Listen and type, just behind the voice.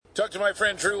Talk to my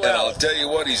friend Drew And Allen. I'll tell you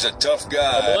what, he's a tough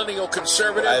guy. A millennial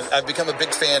conservative. I've become a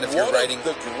big fan of your writing. One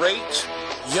of the great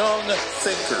young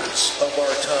thinkers of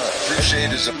our time. Appreciate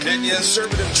his opinions.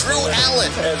 Conservative Drew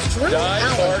Allen. As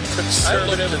die-hard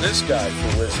conservative. I look to this guy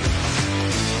for wisdom.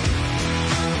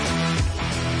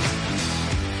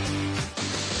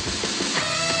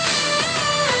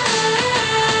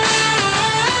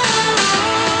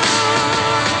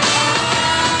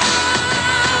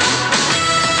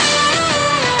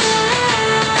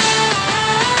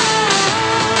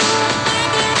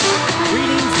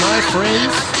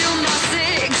 Friends,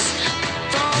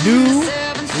 new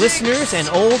listeners and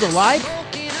old alike,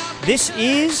 this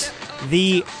is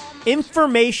the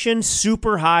information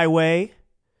superhighway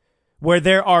where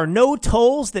there are no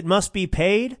tolls that must be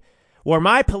paid, where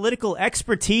my political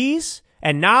expertise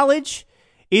and knowledge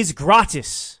is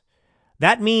gratis.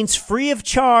 That means free of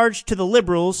charge to the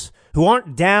liberals who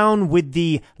aren't down with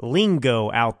the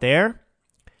lingo out there.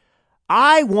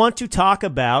 I want to talk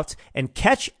about and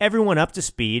catch everyone up to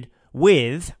speed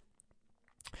with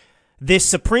this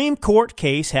Supreme Court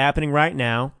case happening right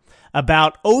now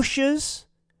about OSHA's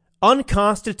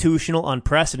unconstitutional,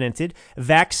 unprecedented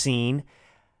vaccine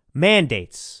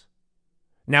mandates.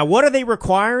 Now, what are they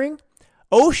requiring?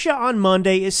 OSHA on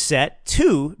Monday is set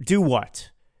to do what?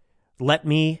 Let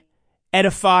me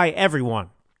edify everyone.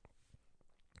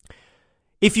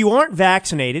 If you aren't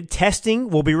vaccinated, testing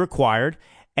will be required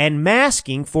and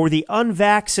masking for the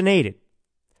unvaccinated.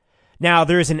 Now,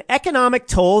 there is an economic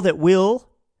toll that will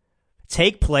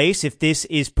take place if this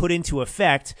is put into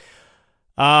effect.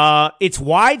 It's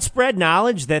widespread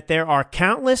knowledge that there are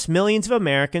countless millions of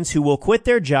Americans who will quit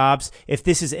their jobs if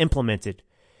this is implemented.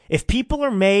 If people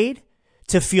are made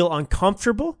to feel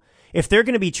uncomfortable, if they're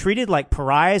going to be treated like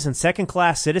pariahs and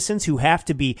second-class citizens who have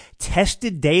to be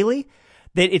tested daily,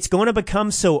 that it's going to become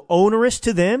so onerous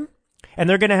to them, and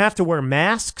they're going to have to wear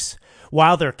masks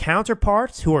while their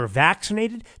counterparts who are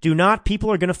vaccinated do not,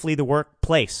 people are going to flee the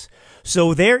workplace.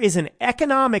 So there is an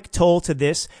economic toll to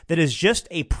this that is just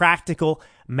a practical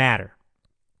matter.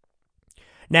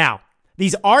 Now,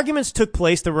 these arguments took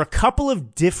place. There were a couple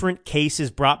of different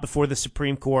cases brought before the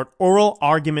Supreme Court. Oral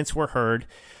arguments were heard.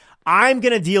 I'm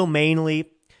going to deal mainly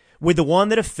with the one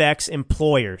that affects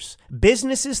employers,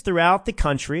 businesses throughout the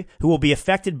country who will be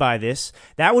affected by this.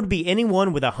 That would be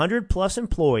anyone with 100 plus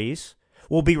employees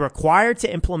will be required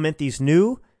to implement these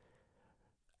new,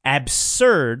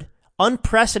 absurd,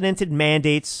 unprecedented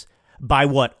mandates by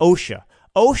what? OSHA.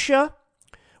 OSHA,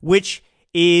 which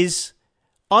is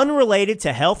unrelated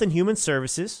to Health and Human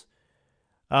Services.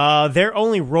 Their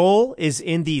only role is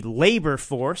in the labor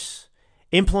force,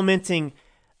 implementing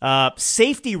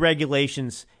safety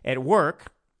regulations at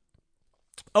work.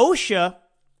 OSHA,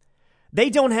 they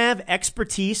don't have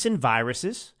expertise in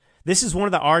viruses. This is one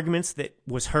of the arguments that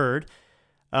was heard.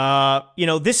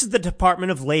 This is the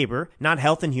Department of Labor, not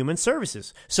Health and Human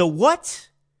Services. So what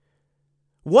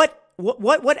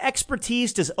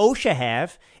expertise does OSHA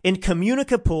have in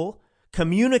communicable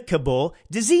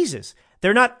diseases?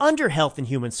 They're not under Health and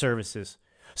Human Services.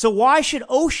 So why should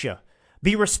OSHA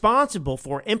be responsible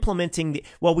for implementing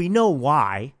well, we know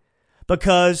why.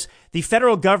 Because the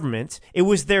federal government, it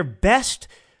was their best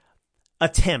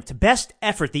attempt, best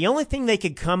effort, the only thing they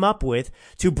could come up with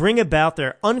to bring about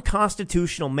their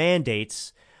unconstitutional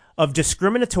mandates of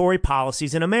discriminatory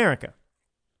policies in America.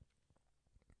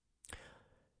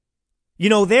 You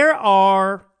know, there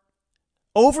are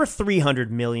over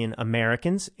 300 million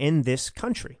Americans in this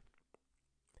country.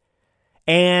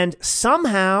 And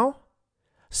somehow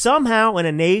in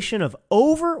a nation of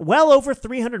well over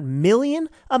 300 million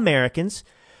Americans,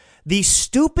 the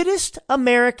stupidest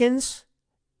Americans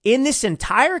in this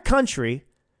entire country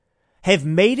have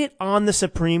made it on the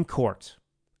Supreme Court.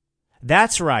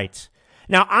 That's right.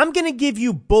 Now, I'm going to give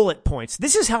you bullet points.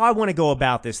 This is how I want to go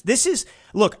about this.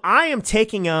 Look, I am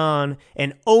taking on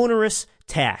an onerous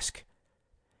task.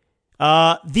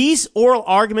 These oral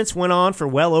arguments went on for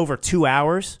well over 2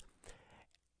 hours.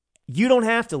 You don't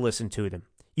have to listen to them.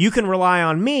 You can rely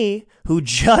on me, who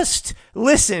just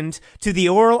listened to the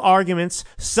oral arguments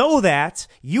so that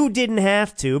you didn't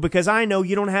have to, because I know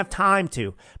you don't have time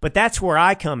to. But that's where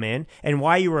I come in and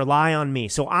why you rely on me.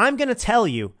 So I'm going to tell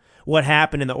you what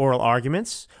happened in the oral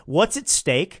arguments, what's at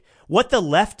stake, what the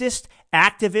leftist,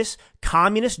 activist,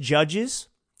 communist judges,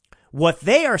 what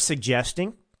they are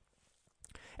suggesting,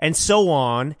 and so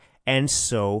on and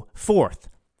so forth.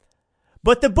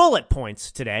 But the bullet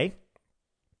points today: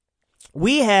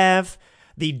 we have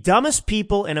the dumbest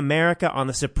people in America on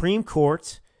the Supreme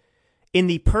Court in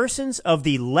the persons of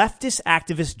the leftist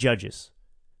activist judges.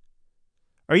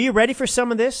 Are you ready for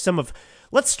some of this?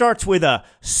 Let's start with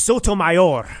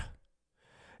Sotomayor.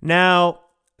 Now,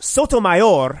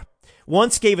 Sotomayor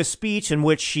once gave a speech in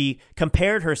which she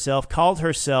compared herself, called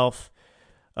herself,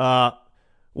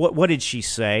 what did she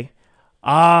say?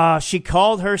 She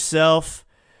called herself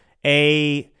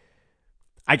I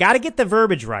got to get the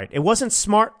verbiage right. It wasn't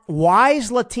smart, wise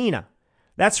Latina.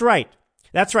 That's right.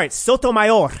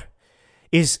 Sotomayor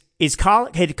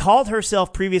had called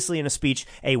herself previously in a speech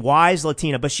a wise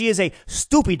Latina, but she is a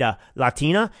stupida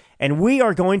Latina, and we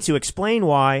are going to explain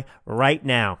why right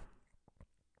now.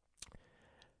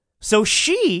 So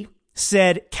she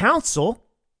said, Counsel,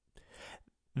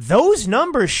 those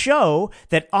numbers show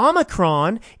that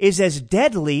Omicron is as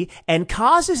deadly and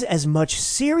causes as much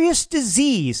serious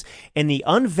disease in the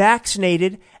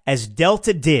unvaccinated as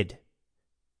Delta did.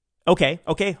 Okay,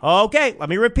 let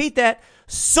me repeat that.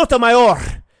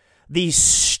 Sotomayor, the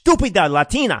stupida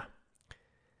Latina,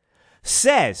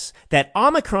 says that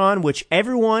Omicron, which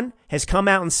everyone has come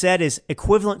out and said is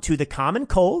equivalent to the common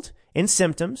cold in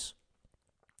symptoms,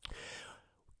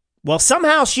 well,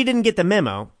 somehow she didn't get the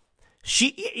memo.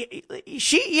 She,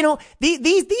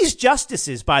 these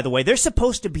justices, by the way, they're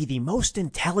supposed to be the most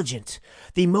intelligent,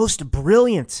 the most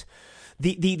brilliant,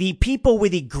 the people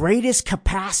with the greatest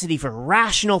capacity for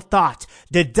rational thought,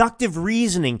 deductive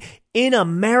reasoning in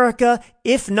America,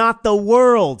 if not the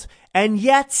world. And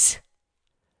yet,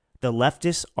 the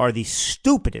leftists are the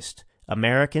stupidest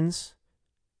Americans,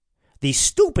 the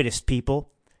stupidest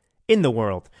people in the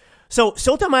world. So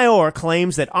Sotomayor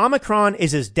claims that Omicron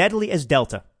is as deadly as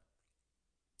Delta.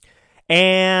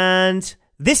 And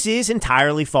this is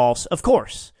entirely false, of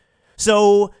course.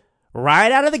 So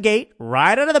right out of the gate,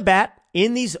 right out of the bat,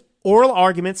 in these oral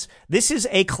arguments, this is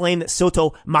a claim that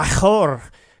Sotomayor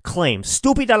claims.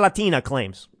 Stupida Latina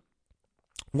claims.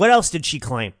 What else did she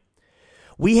claim?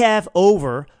 We have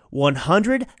over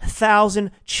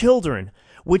 100,000 children,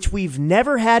 which we've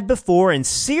never had before, in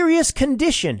serious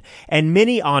condition, and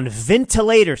many on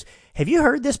ventilators. Have you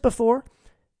heard this before?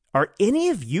 Are any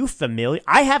of you familiar?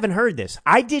 I haven't heard this.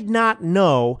 I did not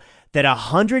know that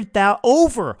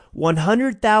over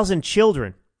 100,000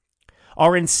 children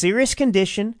are in serious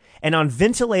condition and on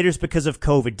ventilators because of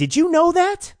COVID. Did you know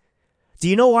that? Do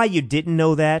you know why you didn't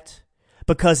know that?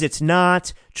 Because it's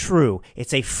not true.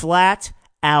 It's a flat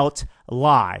out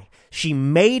lie. She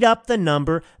made up the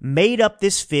number, made up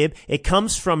this fib. It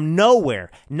comes from nowhere,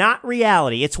 not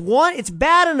reality. It's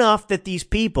bad enough that these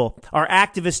people are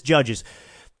activist judges.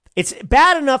 It's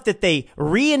bad enough that they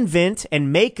reinvent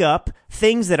and make up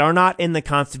things that are not in the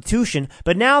Constitution,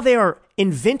 but now they are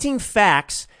inventing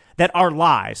facts that are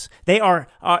lies. They are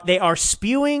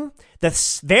spewing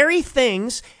the very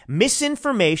things,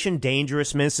 misinformation,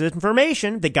 dangerous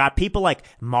misinformation that got people like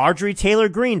Marjorie Taylor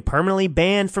Greene permanently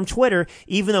banned from Twitter,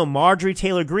 even though Marjorie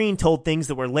Taylor Greene told things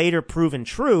that were later proven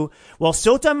true. Well,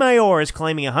 Sotomayor is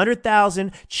claiming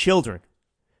 100,000 children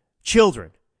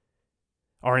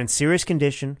are in serious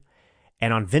condition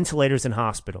and on ventilators in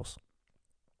hospitals.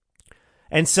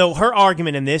 And so her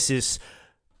argument in this is,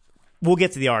 we'll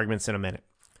get to the arguments in a minute,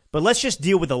 but let's just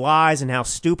deal with the lies and how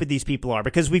stupid these people are,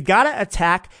 because we've got to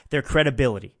attack their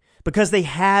credibility, because they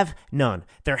have none.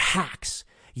 They're hacks.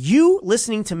 You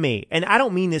listening to me, and I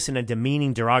don't mean this in a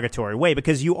demeaning, derogatory way,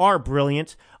 because you are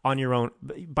brilliant on your own,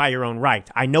 by your own right.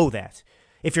 I know that.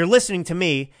 If you're listening to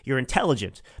me, you're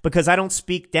intelligent, because I don't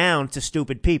speak down to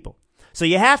stupid people. So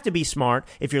you have to be smart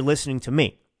if you're listening to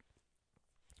me.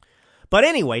 But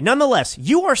anyway, nonetheless,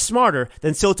 you are smarter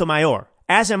than Sotomayor,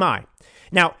 as am I.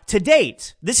 Now, to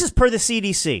date, this is per the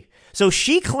CDC. So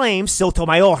she claims,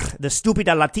 Sotomayor, the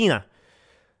stupida Latina.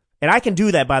 And I can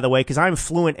do that, by the way, because I'm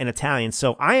fluent in Italian,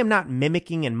 so I am not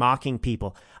mimicking and mocking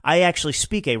people. I actually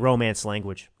speak a Romance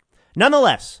language.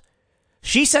 Nonetheless,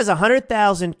 she says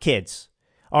 100,000 kids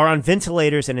are on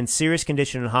ventilators and in serious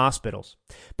condition in hospitals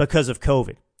because of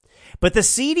COVID. But the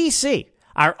CDC,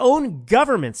 our own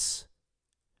government's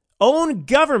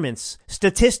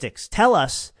statistics tell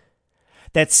us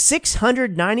that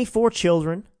 694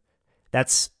 children,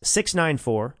 that's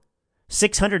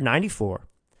 694,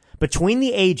 between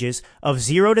the ages of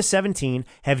 0 to 17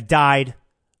 have died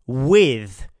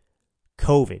with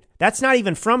COVID. That's not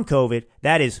even from COVID.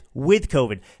 That is with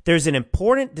COVID. There's an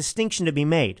important distinction to be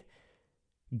made.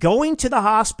 Going to the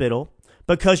hospital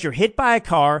because you're hit by a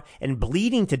car and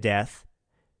bleeding to death,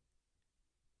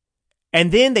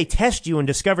 and then they test you and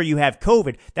discover you have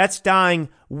COVID, that's dying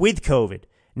with COVID,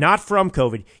 not from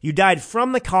COVID. You died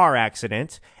from the car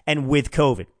accident and with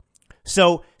COVID.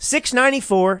 So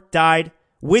 694 died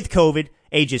with COVID,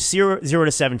 ages 0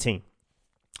 to 17.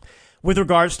 With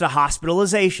regards to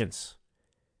hospitalizations,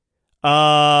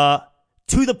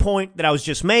 to the point that I was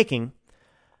just making,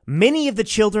 many of the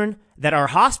children that are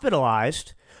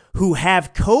hospitalized who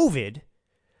have COVID,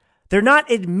 they're not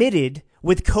admitted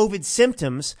with COVID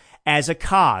symptoms as a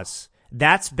cause.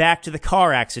 That's back to the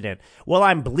car accident. Well,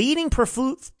 I'm bleeding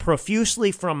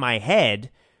profusely from my head,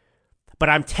 but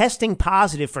I'm testing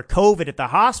positive for COVID at the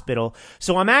hospital.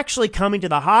 So I'm actually coming to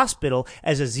the hospital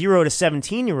as a 0 to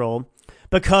 17-year-old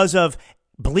because of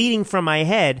bleeding from my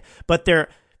head, but they're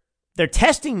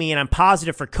testing me and I'm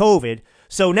positive for COVID.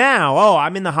 So now,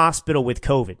 I'm in the hospital with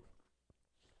COVID.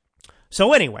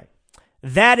 So anyway,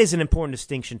 that is an important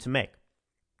distinction to make.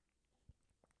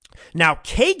 Now,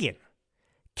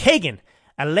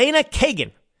 Elena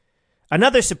Kagan,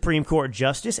 another Supreme Court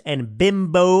justice and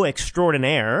bimbo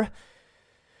extraordinaire,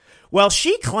 well,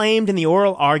 she claimed in the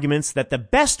oral arguments that the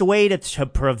best way to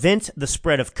prevent the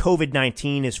spread of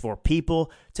COVID-19 is for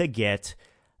people to get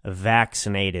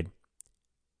vaccinated.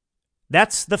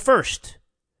 That's the first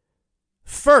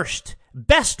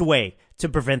best way to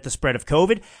prevent the spread of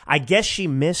COVID. I guess she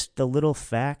missed the little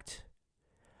fact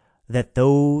that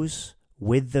those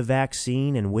with the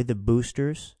vaccine and with the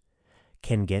boosters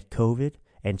can get COVID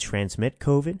and transmit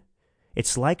COVID.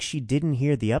 It's like she didn't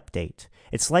hear the update.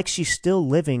 It's like she's still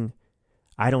living,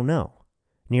 I don't know,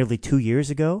 nearly 2 years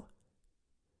ago.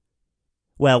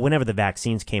 Well, whenever the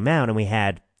vaccines came out and we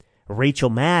had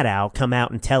Rachel Maddow come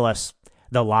out and tell us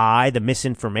the lie, the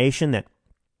misinformation that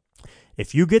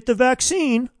if you get the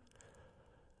vaccine,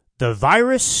 the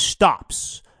virus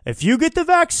stops. If you get the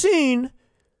vaccine,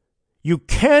 you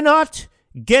cannot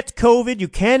get COVID, you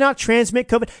cannot transmit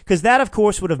COVID, because that, of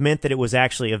course, would have meant that it was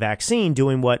actually a vaccine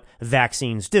doing what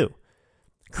vaccines do,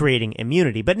 creating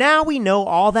immunity. But now we know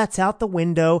all that's out the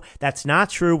window. That's not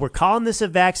true. We're calling this a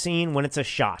vaccine when it's a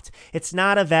shot. It's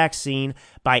not a vaccine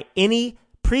by any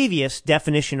previous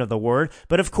definition of the word.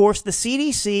 But, of course, the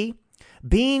CDC,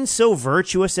 being so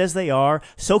virtuous as they are,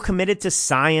 so committed to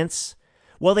science,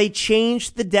 well, they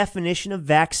changed the definition of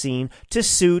vaccine to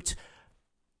suit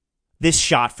this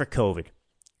shot for COVID.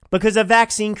 Because a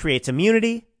vaccine creates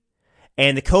immunity,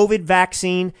 and the COVID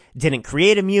vaccine didn't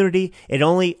create immunity. It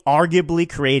only arguably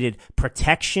created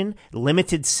protection,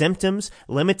 limited symptoms,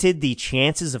 limited the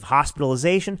chances of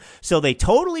hospitalization. So they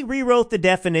totally rewrote the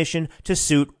definition to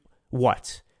suit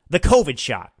what? The COVID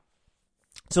shot.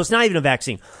 So it's not even a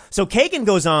vaccine. So Kagan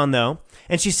goes on, though,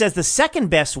 and she says the second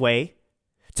best way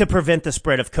to prevent the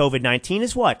spread of COVID-19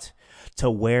 is what? To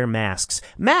wear masks.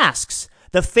 Masks.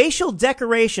 The facial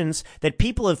decorations that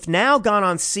people have now gone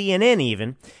on CNN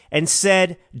even and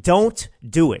said, don't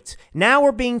do it. Now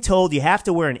we're being told you have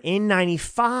to wear an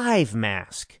N95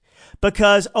 mask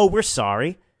because, we're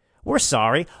sorry.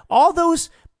 All those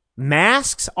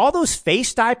masks, all those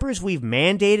face diapers we've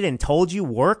mandated and told you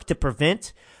work to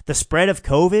prevent the spread of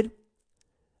COVID.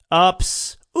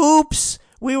 Oops.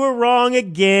 We were wrong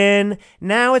again.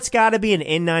 Now it's got to be an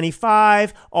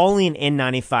N95. Only an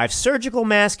N95 surgical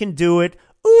mask can do it.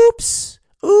 Oops.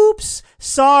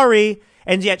 Sorry.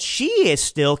 And yet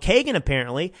Kagan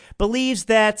apparently, believes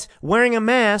that wearing a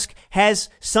mask has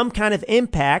some kind of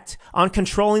impact on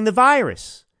controlling the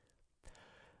virus.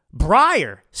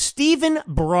 Stephen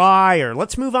Breyer.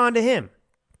 Let's move on to him.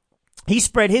 He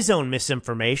spread his own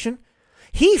misinformation.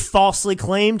 He falsely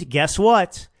claimed, guess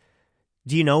what?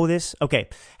 Do you know this? Okay.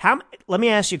 Let me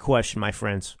ask you a question, my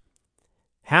friends.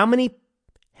 How many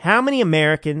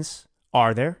Americans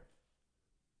are there?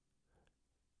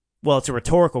 Well, it's a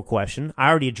rhetorical question. I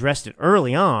already addressed it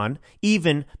early on,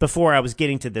 even before I was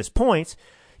getting to this point.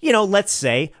 Let's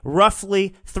say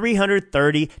roughly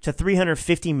 330 to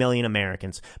 350 million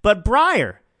Americans. But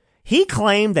Breyer, he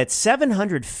claimed that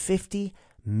 750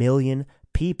 million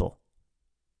people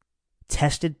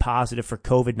tested positive for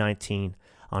COVID-19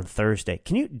 on Thursday.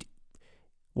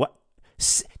 What?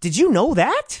 Did you know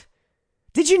that?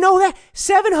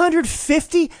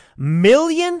 750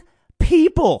 million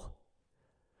people.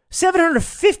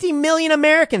 750 million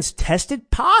Americans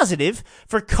tested positive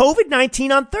for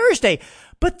COVID-19 on Thursday.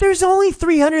 But there's only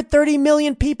 330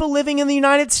 million people living in the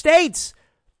United States.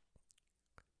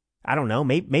 I don't know,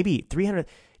 maybe 300.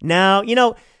 Now,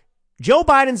 Joe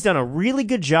Biden's done a really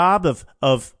good job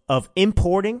of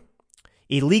importing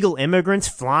illegal immigrants,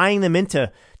 flying them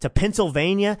into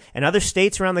Pennsylvania and other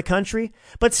states around the country.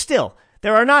 But still,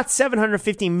 there are not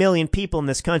 750 million people in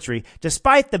this country,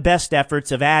 despite the best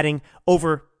efforts of adding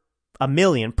over 1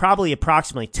 million, probably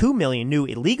approximately 2 million new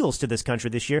illegals to this country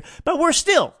this year. But we're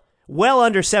still well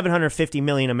under 750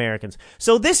 million Americans.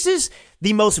 So this is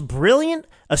the most brilliant,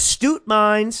 astute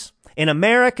minds in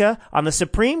America on the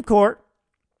Supreme Court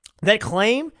that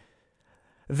claim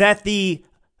that the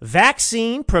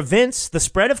vaccine prevents the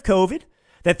spread of COVID,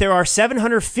 that there are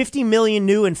 750 million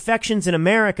new infections in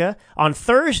America on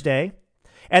Thursday,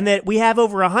 and that we have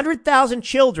over 100,000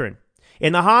 children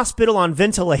in the hospital on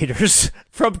ventilators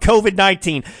from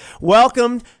COVID-19.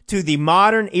 Welcome to the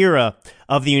modern era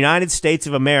of the United States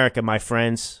of America, my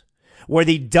friends, where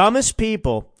the dumbest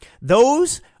people,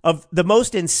 those of the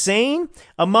most insane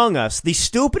among us, the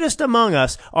stupidest among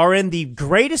us, are in the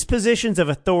greatest positions of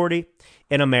authority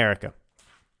in America.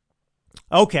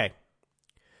 Okay.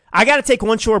 I got to take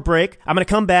one short break. I'm going to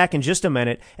come back in just a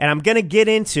minute, and I'm going to get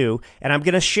into, and I'm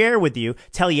going to share with you,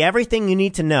 tell you everything you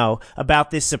need to know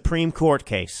about this Supreme Court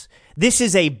case. This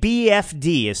is a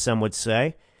BFD, as some would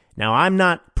say. Now, I'm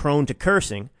not prone to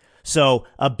cursing, so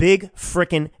a big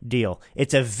frickin' deal.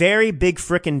 It's a very big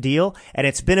frickin' deal, and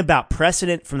it's been about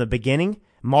precedent from the beginning.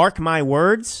 Mark my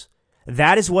words.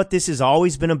 That is what this has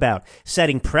always been about,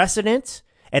 setting precedent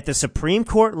at the Supreme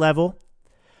Court level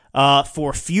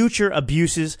for future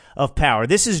abuses of power.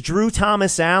 This is Drew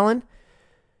Thomas Allen,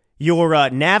 your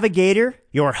navigator,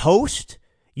 your host,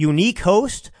 unique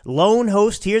host, lone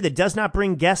host here that does not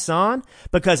bring guests on,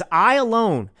 because I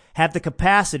alone have the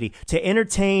capacity to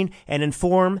entertain and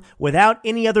inform without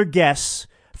any other guests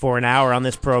for an hour on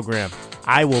this program.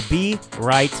 I will be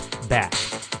right back.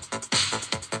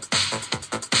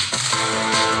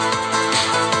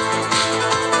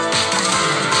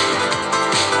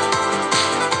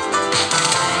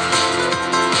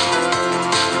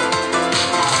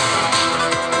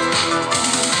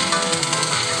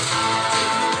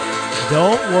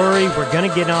 Don't worry, we're going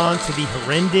to get on to the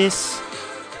horrendous,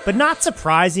 but not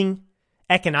surprising,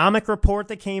 economic report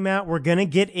that came out. We're going to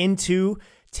get into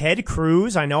Ted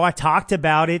Cruz. I know I talked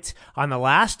about it on the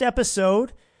last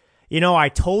episode. You know, I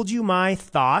told you my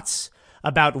thoughts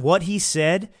about what he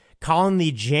said, calling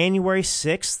the January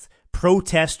 6th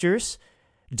protesters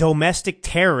domestic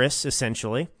terrorists,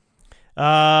 essentially.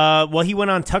 Well, he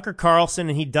went on Tucker Carlson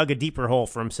and he dug a deeper hole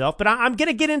for himself. But I'm going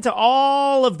to get into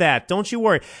all of that. Don't you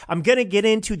worry. I'm going to get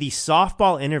into the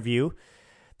softball interview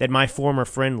that my former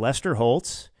friend Lester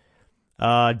Holtz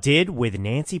did with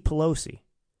Nancy Pelosi.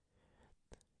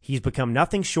 He's become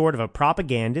nothing short of a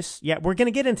propagandist. Yeah, we're going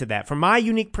to get into that from my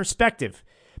unique perspective.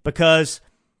 Because,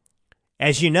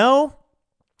 as you know,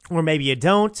 or maybe you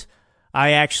don't,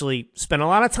 I actually spent a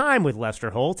lot of time with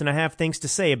Lester Holt, and I have things to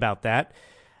say about that.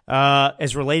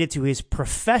 As related to his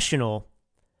professional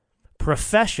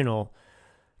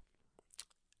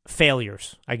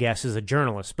failures, I guess, as a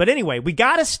journalist. But anyway, we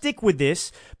got to stick with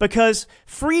this because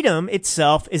freedom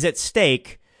itself is at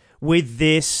stake with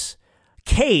this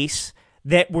case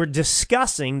that we're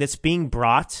discussing that's being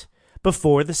brought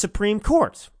before the Supreme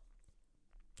Court.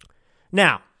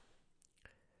 Now,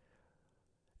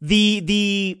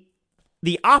 the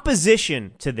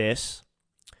opposition to this,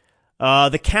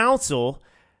 the counsel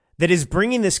that is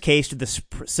bringing this case to the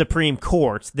Supreme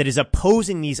Court, that is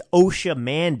opposing these OSHA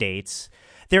mandates,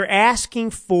 they're asking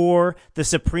for the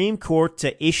Supreme Court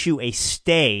to issue a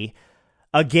stay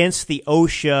against the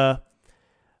OSHA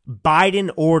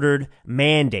Biden-ordered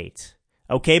mandate,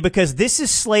 okay? Because this is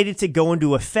slated to go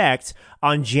into effect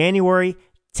on January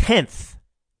 10th,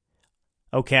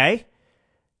 okay?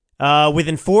 With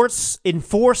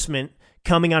enforcement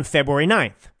coming on February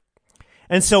 9th.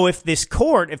 And so if the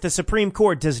Supreme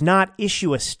Court does not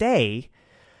issue a stay,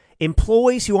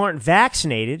 employees who aren't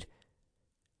vaccinated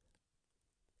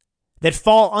that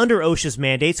fall under OSHA's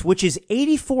mandates, which is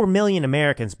 84 million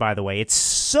Americans, by the way. It's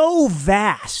so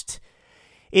vast.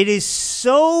 It is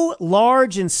so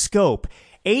large in scope.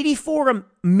 84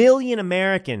 million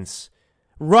Americans,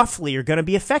 roughly, are going to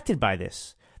be affected by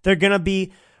this. They're going to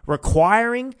be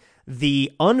requiring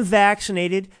the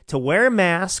unvaccinated to wear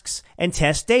masks and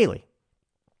test daily.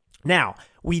 Now,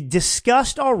 we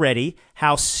discussed already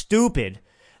how stupid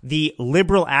the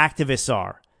liberal activists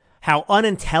are, how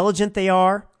unintelligent they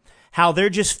are, how they're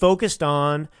just focused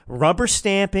on rubber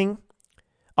stamping,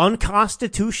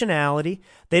 unconstitutionality.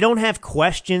 They don't have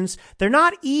questions. They're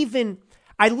not even...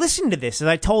 I listened to this, as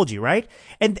I told you, right?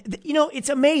 And, you know, it's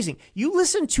amazing. You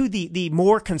listen to the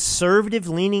more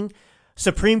conservative-leaning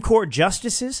Supreme Court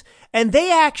justices, and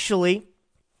they actually...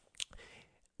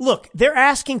 Look, they're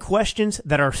asking questions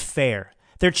that are fair.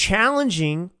 They're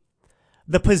challenging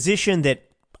the position that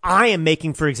I am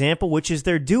making, for example, which is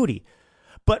their duty.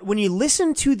 But when you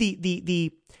listen to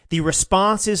the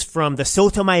responses from the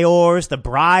Sotomayors, the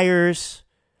Breyers,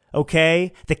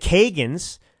 okay, the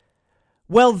Kagans,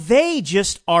 well, they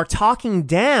just are talking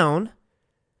down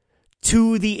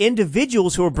to the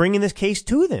individuals who are bringing this case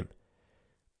to them.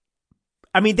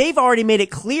 I mean, they've already made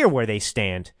it clear where they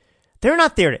stand. They're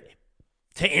not there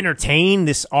to entertain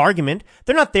this argument.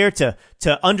 They're not there to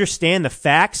understand the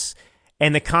facts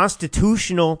and the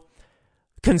constitutional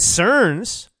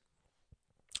concerns.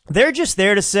 They're just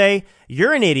there to say,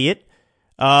 you're an idiot.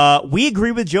 We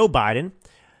agree with Joe Biden.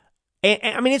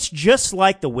 And I mean, it's just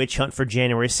like the witch hunt for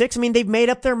January 6th. I mean, they've made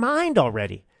up their mind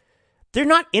already. They're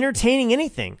not entertaining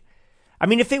anything. I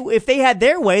mean, if they had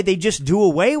their way, they'd just do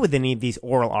away with any of these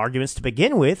oral arguments to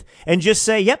begin with and just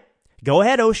say, yep, go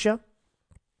ahead, OSHA.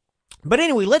 But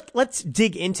anyway, let's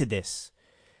dig into this.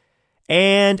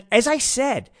 And as I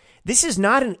said, this is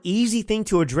not an easy thing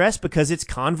to address because it's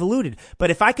convoluted. But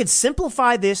if I could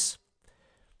simplify this,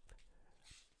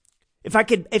 if I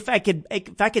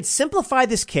could simplify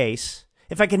this case,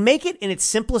 if I could make it in its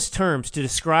simplest terms to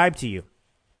describe to you,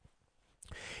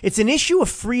 it's an issue of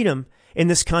freedom in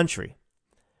this country.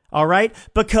 All right?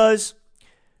 Because,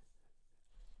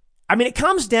 I mean, it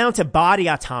comes down to body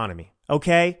autonomy,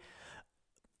 okay?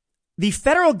 The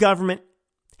federal government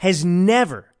has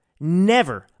never,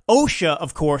 OSHA,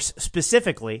 of course,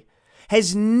 specifically,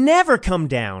 has never come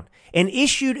down and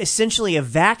issued essentially a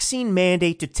vaccine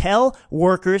mandate to tell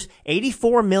workers,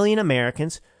 84 million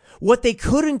Americans, what they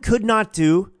could and could not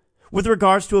do with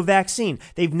regards to a vaccine.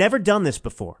 They've never done this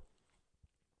before.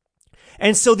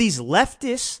 And so these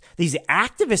leftists, these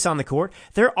activists on the court,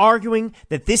 they're arguing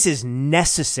that this is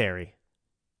necessary.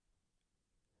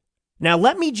 Now,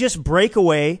 let me just break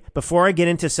away before I get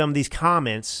into some of these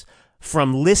comments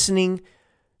from listening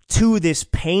to this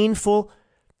painful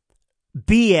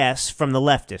BS from the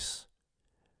leftists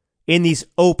in these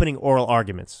opening oral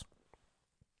arguments.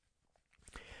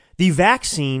 The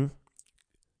vaccine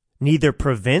neither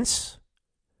prevents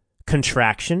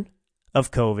contraction of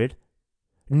COVID,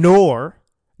 nor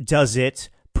does it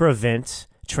prevent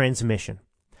transmission.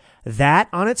 That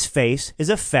on its face is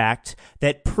a fact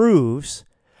that proves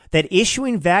that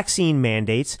issuing vaccine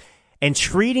mandates and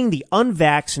treating the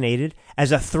unvaccinated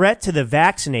as a threat to the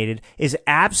vaccinated is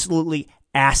absolutely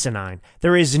asinine.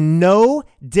 There is no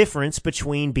difference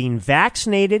between being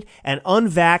vaccinated and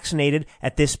unvaccinated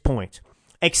at this point,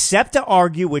 except to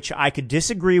argue, which I could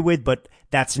disagree with, but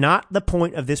that's not the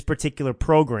point of this particular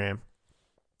program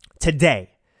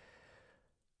today.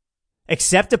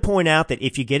 Except to point out that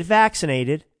if you get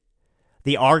vaccinated,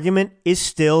 the argument is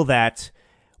still that,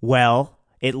 well,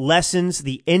 it lessens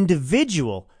the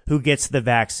individual who gets the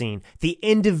vaccine. The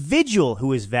individual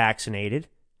who is vaccinated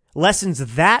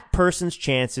lessens that person's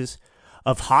chances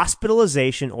of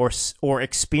hospitalization or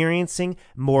experiencing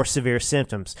more severe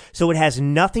symptoms. So it has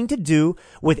nothing to do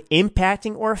with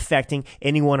impacting or affecting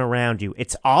anyone around you.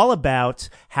 It's all about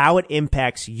how it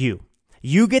impacts you.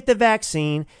 You get the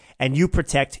vaccine and you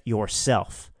protect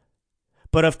yourself.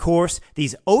 But of course,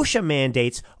 these OSHA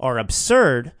mandates are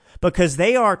absurd because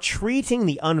they are treating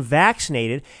the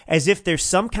unvaccinated as if there's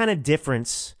some kind of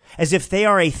difference, as if they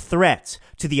are a threat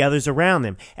to the others around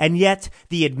them. And yet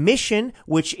the admission,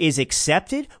 which is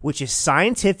accepted, which is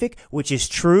scientific, which is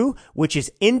true, which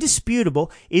is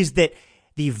indisputable, is that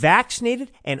the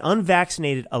vaccinated and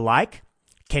unvaccinated alike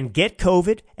can get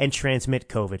COVID and transmit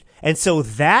COVID. And so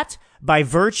that, by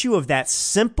virtue of that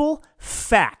simple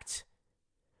fact,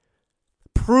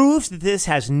 proves that this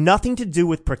has nothing to do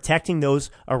with protecting those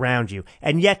around you.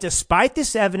 And yet, despite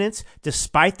this evidence,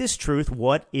 despite this truth,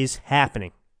 what is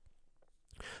happening?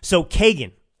 So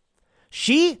Kagan,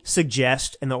 she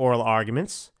suggests in the oral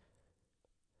arguments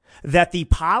that the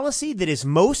policy that is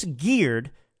most geared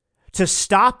to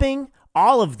stopping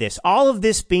all of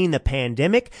this being the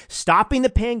pandemic, stopping the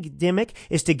pandemic,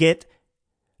 is to get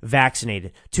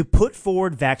vaccinated, to put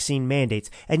forward vaccine mandates.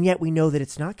 And yet we know that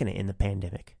it's not going to end the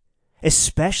pandemic,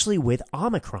 especially with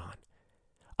Omicron.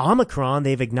 Omicron,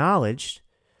 they've acknowledged,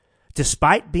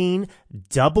 despite being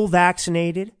double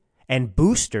vaccinated and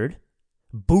boosted,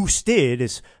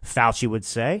 as Fauci would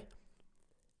say,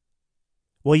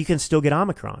 well, you can still get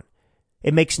Omicron.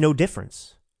 It makes no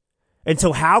difference. And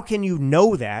so how can you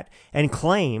know that and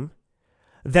claim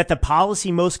that the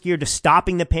policy most geared to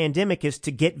stopping the pandemic is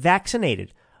to get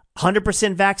vaccinated?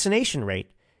 100% vaccination rate.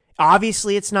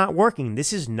 Obviously, it's not working.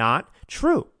 This is not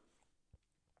true.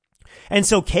 And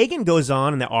so Kagan goes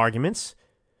on in the arguments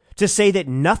to say that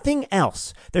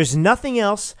there's nothing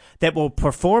else that will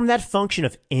perform that function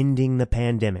of ending the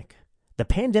pandemic. The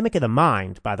pandemic of the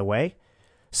mind, by the way.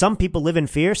 Some people live in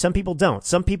fear, some people don't.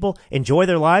 Some people enjoy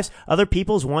their lives, other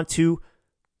people want to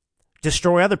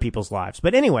destroy other people's lives.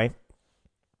 But anyway,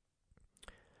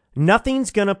 nothing's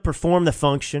going to perform the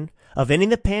function of ending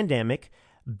the pandemic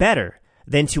better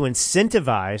than to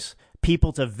incentivize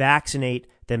people to vaccinate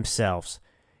themselves.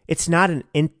 It's not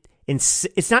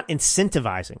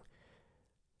incentivizing.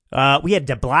 We had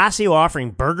de Blasio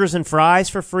offering burgers and fries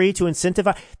for free to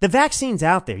incentivize. The vaccine's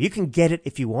out there. You can get it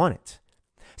if you want it.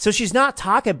 So she's not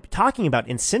talking about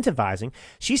incentivizing.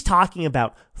 She's talking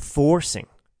about forcing.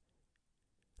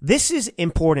 This is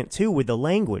important too with the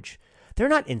language. They're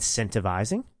not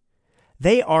incentivizing.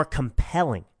 They are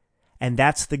compelling. And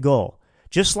that's the goal.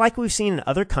 Just like we've seen in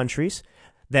other countries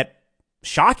that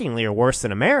shockingly are worse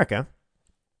than America,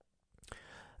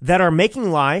 that are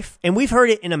making life, and we've heard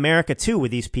it in America too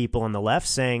with these people on the left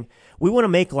saying, we want to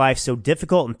make life so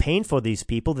difficult and painful for these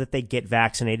people that they get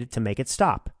vaccinated to make it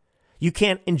stop. You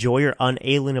can't enjoy your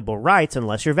unalienable rights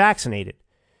unless you're vaccinated.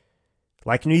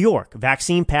 Like New York,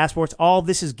 vaccine passports, all of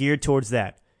this is geared towards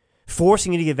that.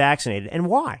 Forcing you to get vaccinated. And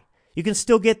why? You can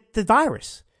still get the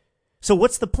virus. So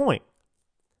what's the point?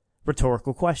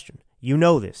 Rhetorical question. You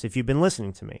know this if you've been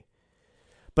listening to me.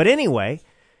 But anyway,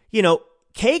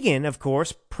 Kagan, of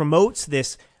course, promotes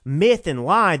this myth and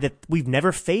lie that we've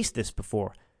never faced this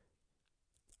before.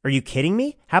 Are you kidding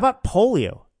me? How about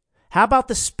polio? How about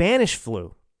the Spanish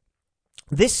flu?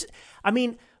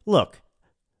 Look,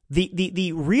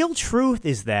 the real truth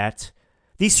is that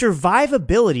the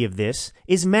survivability of this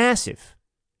is massive.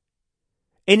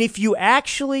 And if you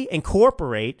actually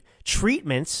incorporate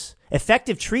treatments,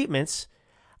 effective treatments,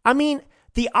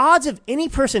 the odds of any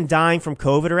person dying from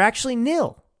COVID are actually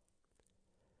nil.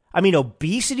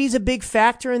 Obesity is a big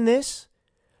factor in this.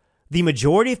 The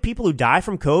majority of people who die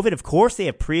from COVID, of course, they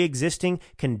have pre-existing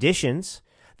conditions.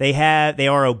 They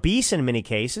are obese in many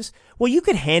cases. Well, you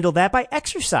could handle that by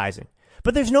exercising.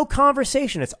 But there's no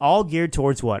conversation. It's all geared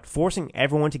towards what? Forcing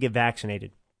everyone to get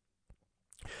vaccinated.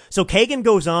 So Kagan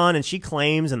goes on and she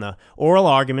claims in the oral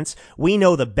arguments, we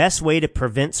know the best way to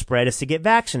prevent spread is to get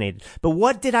vaccinated. But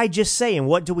what did I just say and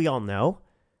what do we all know?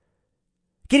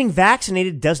 Getting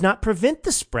vaccinated does not prevent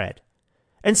the spread.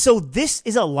 And so this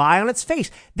is a lie on its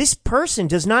face. This person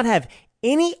does not have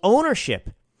any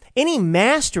ownership, any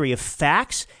mastery of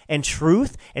facts and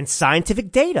truth and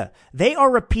scientific data. They are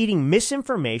repeating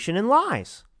misinformation and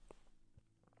lies.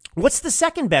 What's the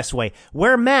second best way?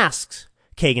 Wear masks,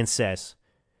 Kagan says.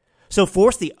 So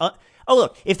force the...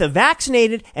 look, if the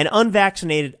vaccinated and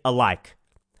unvaccinated alike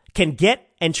can get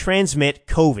and transmit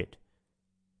COVID,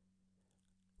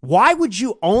 why would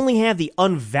you only have the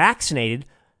unvaccinated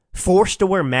forced to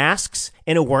wear masks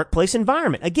in a workplace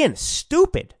environment? Again,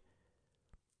 stupid.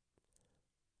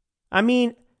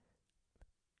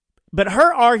 But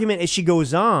her argument as she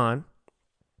goes on,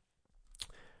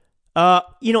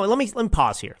 let me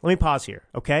pause here.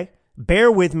 Okay? Bear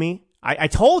with me. I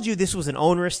told you this was an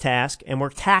onerous task, and we're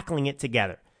tackling it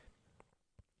together.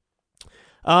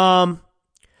 One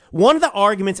of the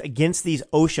arguments against these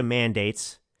OSHA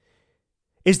mandates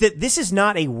is that this is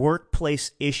not a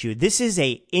workplace issue. This is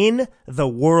a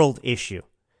in-the-world issue.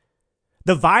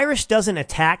 The virus doesn't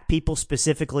attack people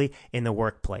specifically in the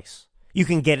workplace. You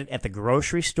can get it at the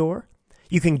grocery store.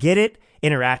 You can get it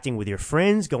interacting with your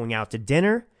friends, going out to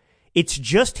dinner. It's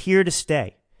just here to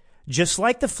stay. Just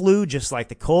like the flu, just like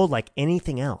the cold, like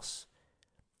anything else.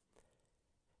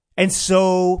 And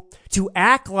so to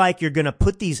act like you're going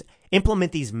to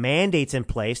implement these mandates in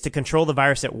place to control the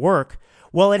virus at work,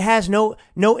 well, it has no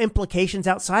implications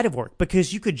outside of work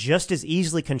because you could just as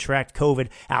easily contract COVID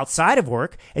outside of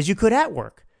work as you could at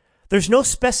work. There's no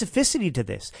specificity to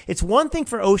this. It's one thing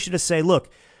for OSHA to say, look,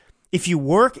 if you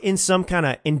work in some kind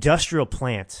of industrial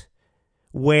plant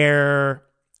where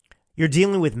you're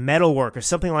dealing with metal work or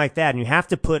something like that, and you have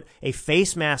to put a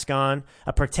face mask on,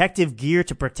 a protective gear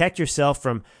to protect yourself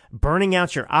from burning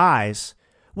out your eyes,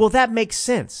 well, that makes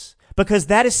sense because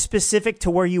that is specific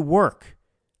to where you work.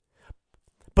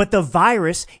 But the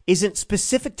virus isn't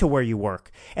specific to where you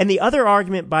work. And the other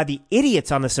argument by the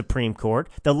idiots on the Supreme Court,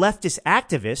 the leftist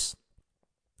activists,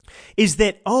 is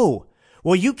that,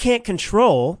 you can't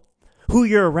control who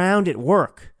you're around at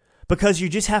work because you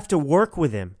just have to work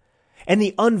with them. And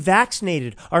the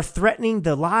unvaccinated are threatening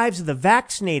the lives of the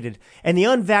vaccinated and the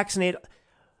unvaccinated.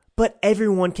 But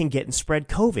everyone can get and spread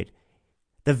COVID.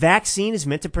 The vaccine is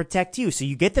meant to protect you. So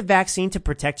you get the vaccine to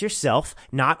protect yourself,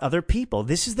 not other people.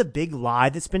 This is the big lie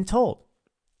that's been told.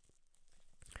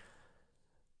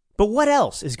 But what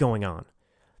else is going on?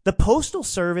 The Postal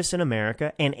Service in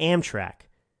America and Amtrak,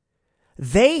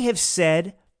 they have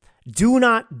said, do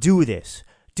not do this.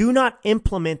 Do not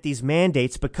implement these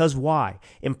mandates because why?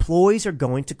 Employees are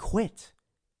going to quit.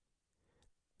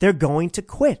 They're going to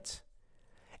quit.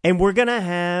 And we're going to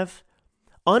have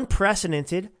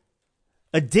unprecedented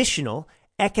additional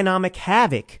economic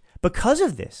havoc because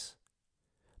of this.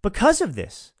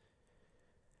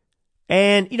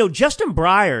 And, Justin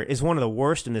Breyer is one of the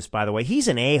worst in this, by the way. He's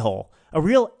an a-hole, a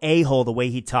real a-hole the way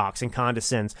he talks and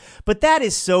condescends. But that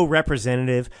is so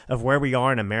representative of where we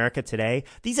are in America today.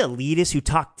 These elitists who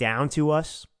talk down to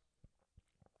us.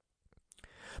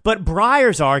 But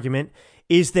Breyer's argument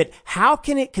is that how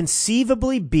can it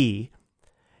conceivably be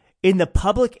in the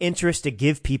public interest to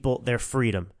give people their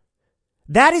freedom?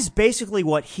 That is basically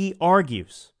what he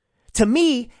argues. To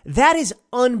me, that is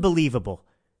unbelievable.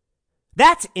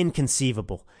 That's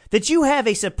inconceivable. That you have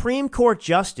a Supreme Court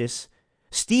Justice,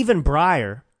 Stephen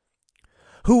Breyer,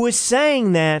 who is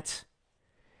saying that,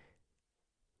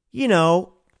 you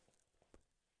know,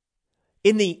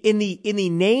 in the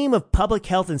name of public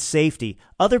health and safety,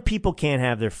 other people can't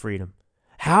have their freedom.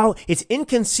 How it's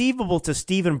inconceivable to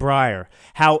Stephen Breyer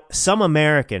how some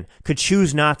American could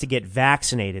choose not to get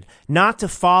vaccinated, not to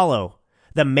follow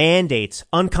the mandates,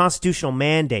 unconstitutional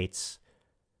mandates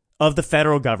of the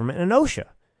federal government and OSHA.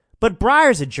 But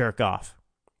Breyer's a jerk off.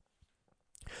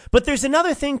 But there's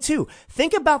another thing too.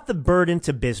 Think about the burden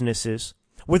to businesses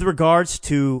with regards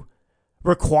to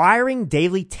requiring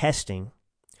daily testing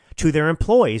to their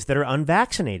employees that are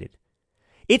unvaccinated.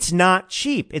 It's not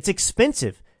cheap. It's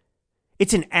expensive.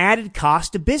 It's an added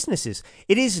cost to businesses.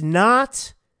 It is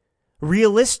not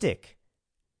realistic.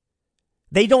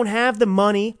 They don't have the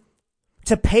money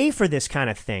to pay for this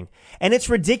kind of thing. And it's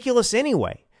ridiculous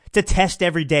anyway to test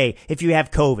every day if you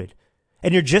have COVID.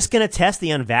 And you're just going to test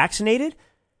the unvaccinated?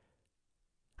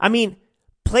 I mean,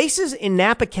 places in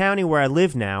Napa County where I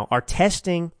live now are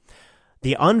testing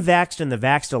the unvaxxed and the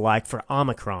vaxxed alike for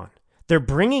Omicron. They're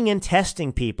bringing in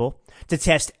testing people to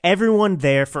test everyone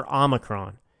there for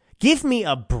Omicron. Give me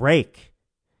a break.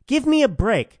 Give me a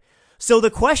break. So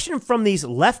the question from these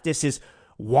leftists is,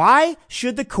 why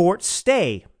should the court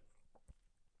stay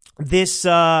this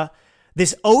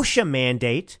OSHA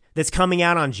mandate that's coming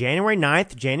out on January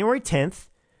 9th, January 10th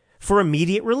for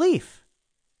immediate relief?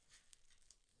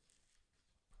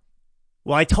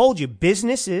 Well, I told you,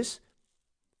 businesses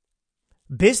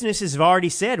have already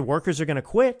said workers are going to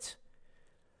quit.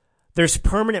 There's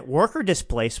permanent worker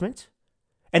displacement,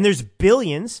 and there's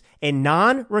billions in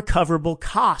non-recoverable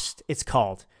cost, it's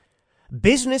called.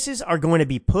 Businesses are going to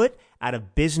be put out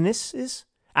of business.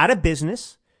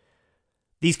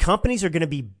 These companies are going to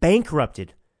be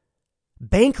bankrupted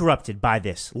by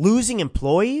this, losing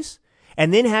employees,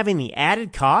 and then having the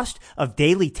added cost of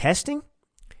daily testing.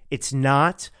 It's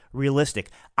not realistic.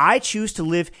 I choose to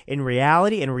live in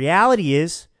reality, and reality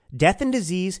is death and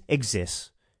disease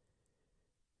exists.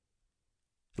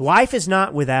 Life is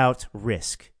not without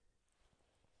risk.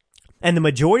 And the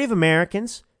majority of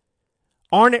Americans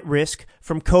aren't at risk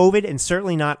from COVID and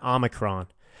certainly not Omicron.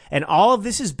 And all of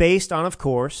this is based on, of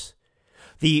course,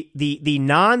 the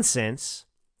nonsense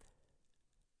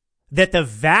that the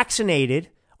vaccinated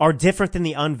are different than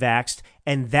the unvaxxed,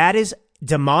 and that is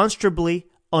demonstrably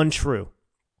untrue.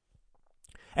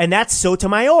 And that's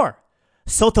Sotomayor,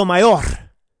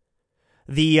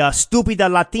 the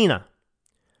stupida Latina.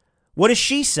 What does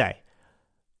she say?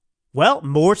 Well,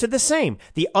 more to the same.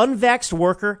 The unvaxxed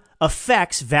worker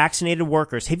affects vaccinated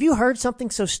workers. Have you heard something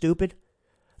so stupid?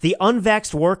 The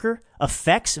unvaxxed worker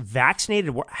affects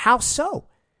vaccinated workers. How so?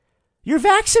 You're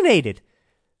vaccinated.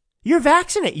 You've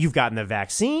gotten the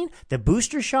vaccine, the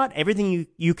booster shot, everything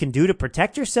you can do to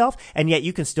protect yourself, and yet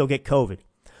you can still get COVID.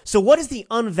 So what does the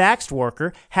unvaxxed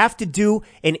worker have to do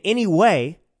in any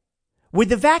way with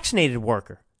the vaccinated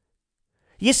worker?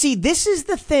 You see, this is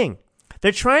the thing.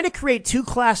 They're trying to create two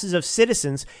classes of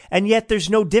citizens, and yet there's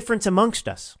no difference amongst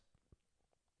us.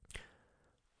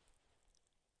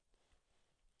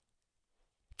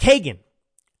 Kagan.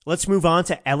 Let's move on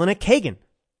to Elena Kagan.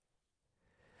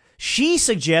 She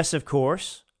suggests, of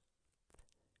course,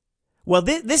 well,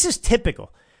 this is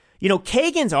typical. You know,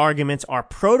 Kagan's arguments are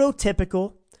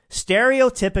prototypical,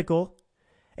 stereotypical,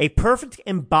 a perfect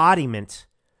embodiment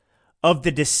of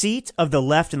the deceit of the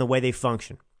left and the way they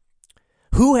function.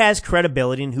 Who has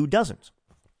credibility and who doesn't?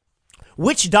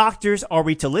 Which doctors are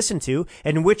we to listen to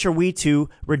and which are we to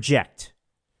reject?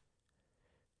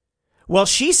 Well,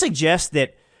 she suggests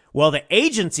that, well, the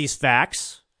agency's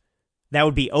facts, that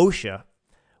would be OSHA,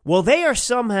 well, they are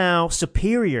somehow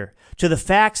superior to the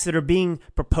facts that are being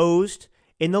proposed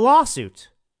in the lawsuit.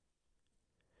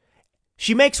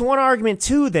 She makes one argument,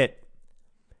 too, that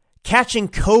catching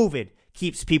COVID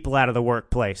keeps people out of the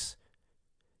workplace.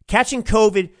 Catching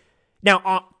COVID. Now,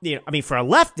 for a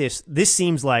leftist, this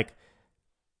seems like,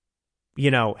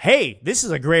 hey, this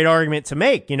is a great argument to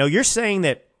make. You're saying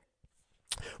that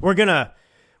we're gonna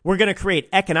create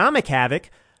economic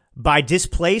havoc by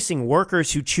displacing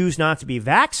workers who choose not to be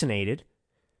vaccinated.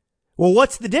 Well,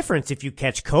 what's the difference? If you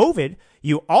catch COVID,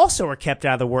 you also are kept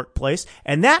out of the workplace,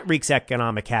 and that wreaks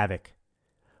economic havoc.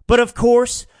 But of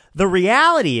course, the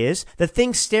reality is, the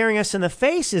thing staring us in the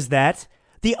face is that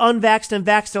the unvaxxed and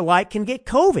vaxxed alike can get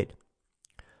COVID.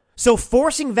 So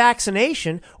forcing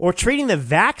vaccination or treating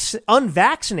the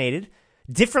unvaccinated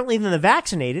differently than the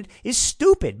vaccinated is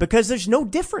stupid because there's no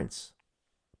difference.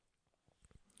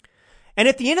 And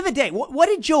at the end of the day, what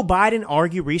did Joe Biden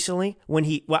argue recently when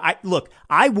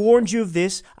I warned you of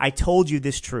this. I told you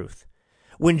this truth.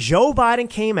 When Joe Biden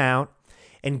came out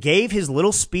and gave his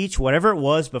little speech, whatever it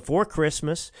was, before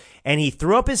Christmas, and he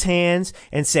threw up his hands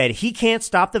and said he can't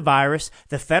stop the virus,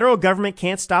 the federal government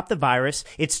can't stop the virus,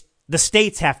 it's the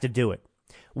states have to do it.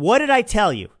 What did I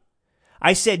tell you?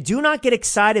 I said, do not get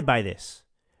excited by this.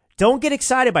 Don't get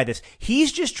excited by this.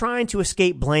 He's just trying to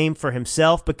escape blame for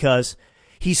himself because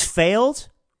he's failed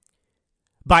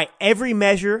by every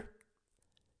measure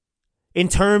in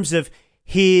terms of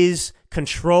his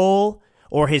control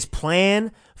or his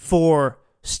plan for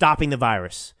stopping the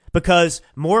virus, because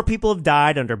more people have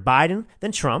died under Biden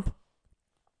than Trump,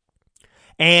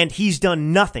 and he's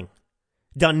done nothing.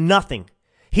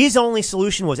 His only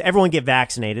solution was everyone get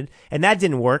vaccinated, and that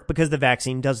didn't work because the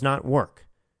vaccine does not work.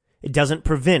 It doesn't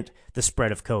prevent the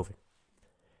spread of COVID.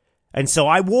 And so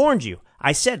I warned you.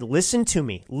 I said, listen to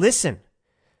me. Listen.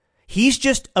 He's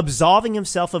just absolving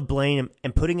himself of blame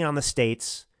and putting it on the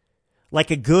states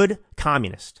like a good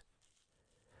communist.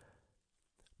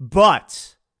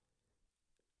 But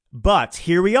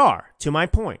here we are, to my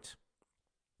point.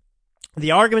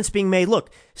 The argument's being made, look,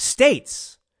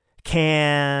 states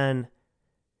can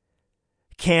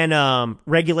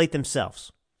regulate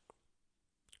themselves.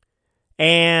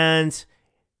 And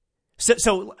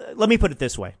so let me put it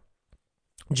this way.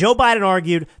 Joe Biden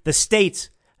argued the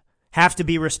states have to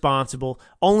be responsible.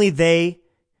 Only they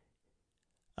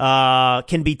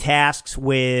can be tasked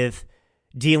with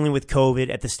dealing with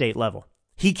COVID at the state level.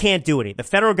 He can't do it. The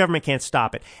federal government can't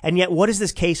stop it. And yet, what is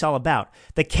this case all about?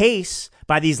 The case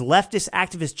by these leftist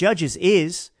activist judges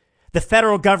is the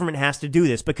federal government has to do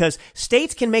this because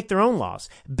states can make their own laws.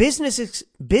 Businesses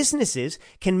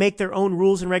can make their own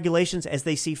rules and regulations as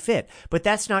they see fit. But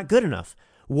that's not good enough.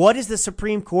 What is the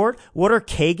Supreme Court? What are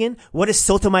Kagan? What is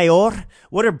Sotomayor?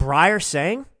 What are Breyer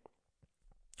saying?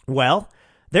 Well,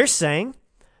 they're saying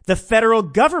the federal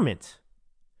government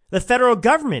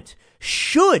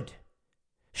should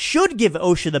give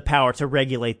OSHA the power to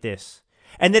regulate this,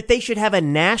 and that they should have a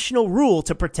national rule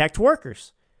to protect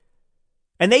workers.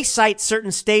 And they cite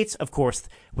certain states, of course,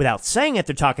 without saying it,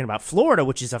 they're talking about Florida,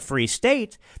 which is a free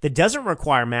state that doesn't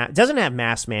have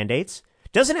mask mandates,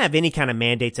 doesn't have any kind of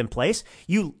mandates in place.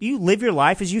 You live your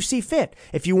life as you see fit.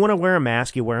 If you want to wear a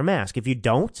mask, you wear a mask. If you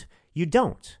don't, you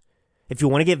don't. If you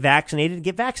want to get vaccinated,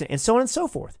 and so on and so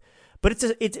forth. But it's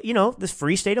the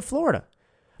free state of Florida.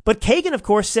 But Kagan, of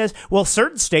course, says, well,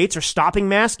 certain states are stopping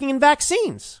masking and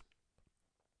vaccines.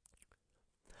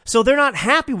 So they're not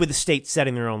happy with the states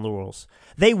setting their own rules.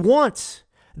 They want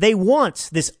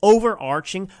this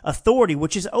overarching authority,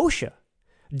 which is OSHA.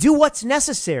 Do what's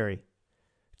necessary.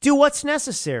 Do what's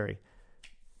necessary.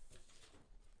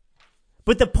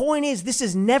 But the point is, this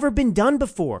has never been done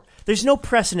before. There's no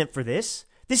precedent for this.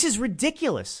 This is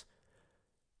ridiculous.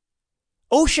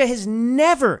 OSHA has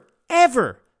never,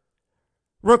 ever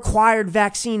required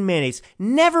vaccine mandates,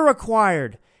 never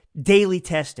required daily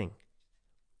testing.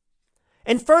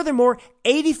 And furthermore,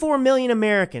 84 million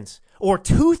Americans, or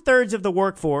 2/3 of the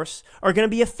workforce, are going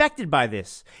to be affected by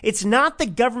this. It's not the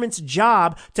government's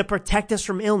job to protect us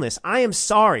from illness. I am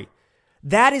sorry.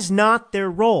 That is not their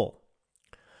role.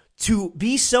 To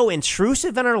be so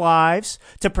intrusive in our lives,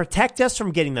 to protect us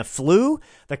from getting the flu,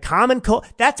 the common cold,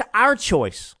 that's our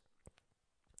choice.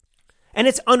 And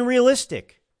it's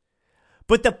unrealistic.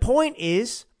 But the point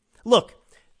is, look,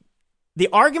 the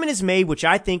argument is made, which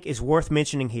I think is worth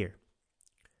mentioning here.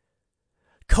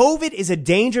 COVID is a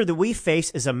danger that we face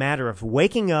as a matter of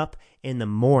waking up in the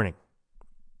morning.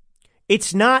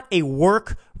 It's not a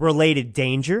work-related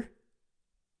danger.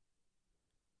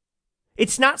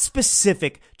 It's not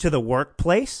specific to the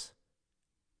workplace.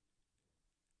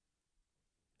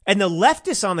 And the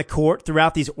leftists on the court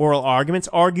throughout these oral arguments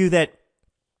argue that,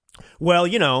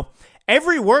 well,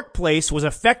 every workplace was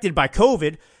affected by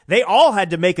COVID. They all had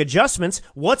to make adjustments.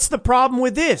 What's the problem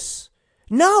with this?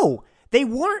 No, they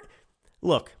weren't.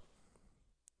 Look,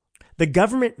 the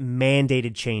government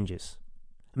mandated changes.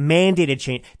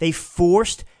 They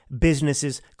forced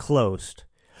businesses closed.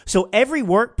 So every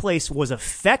workplace was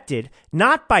affected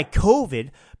not by COVID,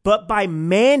 but by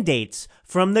mandates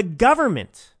from the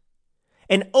government.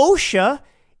 And OSHA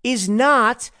is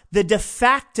not the de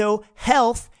facto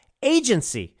health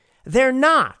agency. They're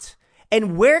not.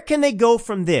 And where can they go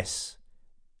from this?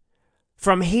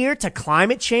 From here to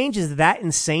climate change? Is that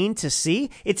insane to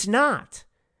see? It's not.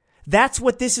 That's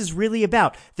what this is really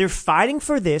about. They're fighting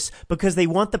for this because they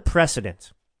want the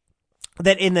precedent.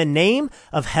 that in the name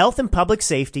of health and public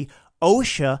safety,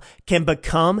 OSHA can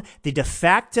become the de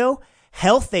facto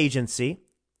health agency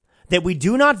that we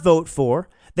do not vote for,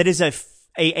 that is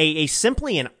a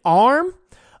simply an arm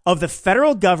of the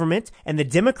federal government and the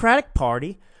Democratic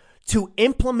Party to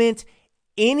implement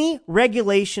any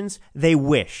regulations they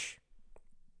wish.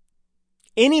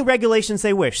 Any regulations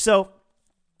they wish. So,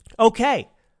 okay,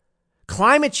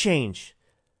 climate change.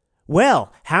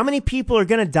 Well, how many people are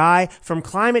going to die from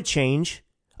climate change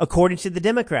according to the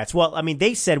Democrats? Well, I mean,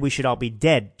 they said we should all be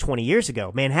dead 20 years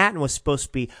ago. Manhattan was supposed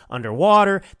to be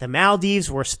underwater. The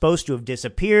Maldives were supposed to have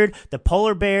disappeared. The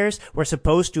polar bears were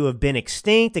supposed to have been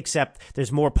extinct, except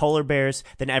there's more polar bears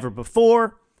than ever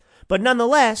before. But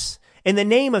nonetheless, in the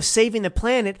name of saving the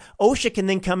planet, OSHA can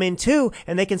then come in too,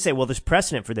 and they can say, well, there's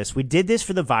precedent for this. We did this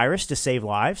for the virus to save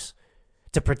lives,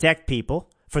 to protect people,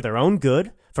 for their own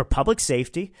good, for public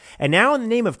safety. And now in the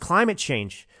name of climate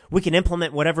change, we can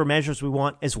implement whatever measures we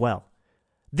want as well.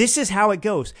 This is how it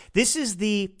goes. This is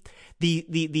the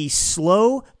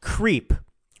slow creep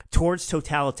towards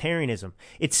totalitarianism.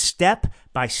 It's step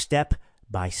by step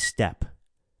by step.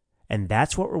 And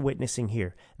that's what we're witnessing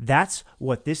here. That's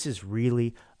what this is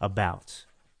really about.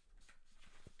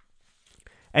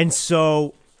 And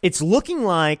so it's looking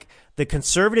like the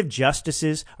conservative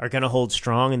justices are going to hold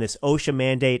strong, and this OSHA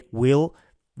mandate will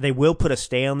put a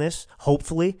stay on this,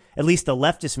 hopefully. At least the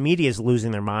leftist media is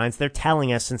losing their minds. They're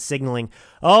telling us and signaling,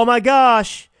 oh my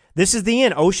gosh, this is the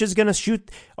end. OSHA's going to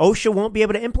shoot. OSHA won't be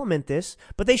able to implement this,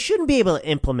 but they shouldn't be able to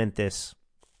implement this.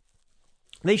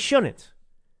 They shouldn't.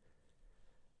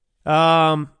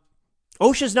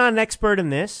 OSHA's not an expert in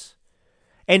this.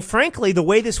 And frankly, the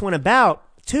way this went about,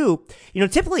 too,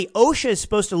 typically OSHA is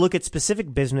supposed to look at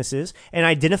specific businesses and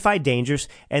identify dangers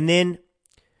and then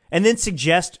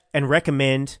suggest and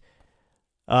recommend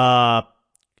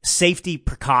safety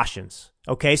precautions.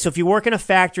 Okay, so if you work in a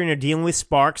factory and you're dealing with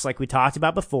sparks like we talked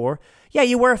about before, yeah,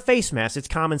 you wear a face mask. It's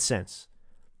common sense.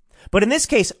 But in this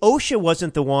case, OSHA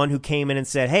wasn't the one who came in and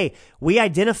said, hey, we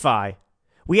identify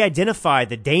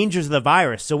the dangers of the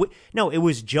virus. So it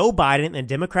was Joe Biden and the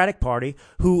Democratic Party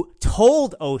who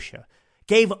told OSHA,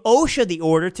 gave OSHA the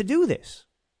order to do this.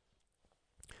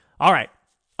 All right.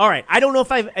 I don't know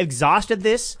if I've exhausted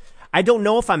this. I don't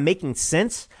know if I'm making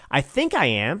sense. I think I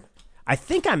am. I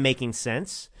think I'm making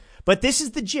sense. But this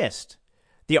is the gist.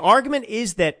 The argument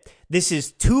is that this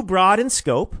is too broad in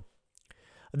scope,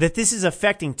 that this is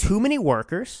affecting too many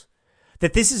workers,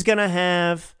 that this is going to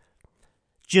have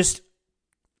just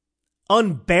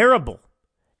unbearable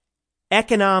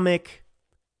economic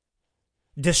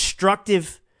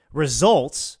destructive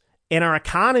results in our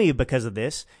economy because of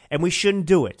this, and we shouldn't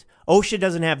do it. OSHA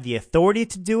doesn't have the authority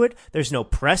to do it. There's no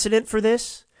precedent for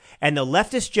this. And the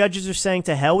leftist judges are saying,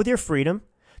 to hell with your freedom,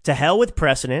 to hell with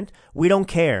precedent. We don't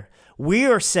care. We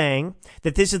are saying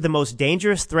that this is the most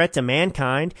dangerous threat to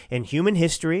mankind in human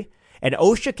history, and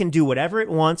OSHA can do whatever it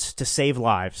wants to save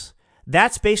lives.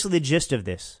 That's basically the gist of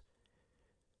this.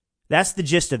 That's the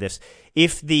gist of this.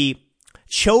 If the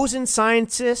chosen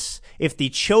scientists, if the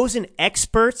chosen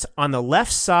experts on the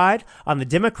left side, on the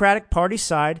Democratic Party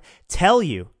side, tell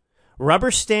you,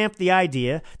 rubber stamp the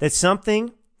idea that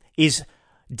something is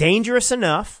dangerous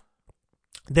enough,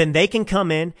 then they can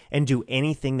come in and do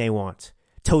anything they want.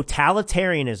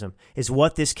 Totalitarianism is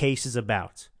what this case is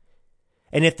about.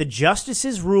 And if the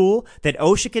justices rule that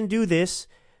OSHA can do this,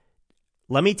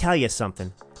 let me tell you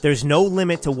something. There's no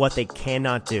limit to what they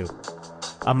cannot do.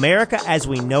 America as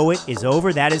we know it is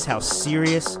over. That is how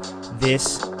serious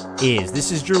this is.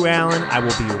 This is Drew Allen. I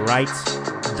will be right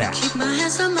back. Keep my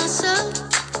hands on myself.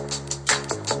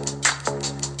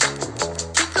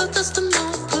 Pick up dust them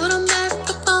off, put them back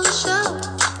up on the shelf.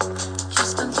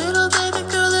 Just a little baby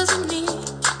girl isn't me.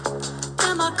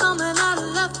 Am I coming out of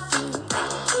left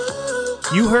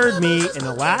field? You heard me in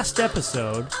the last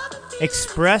episode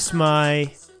express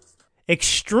my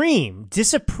extreme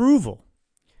disapproval,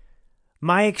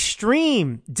 my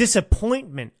extreme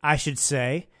disappointment, I should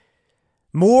say,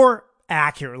 more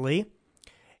accurately,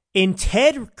 in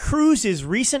Ted Cruz's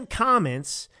recent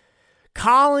comments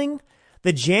calling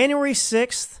the January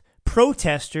 6th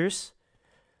protesters,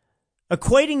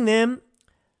 equating them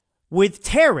with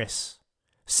terrorists,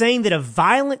 saying that a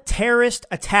violent terrorist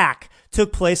attack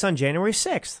took place on January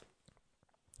 6th.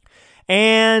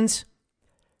 And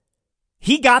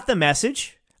he got the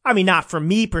message. I mean, not from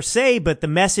me per se, but the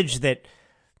message that,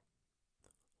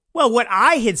 well, what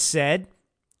I had said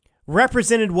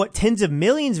represented what tens of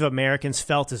millions of Americans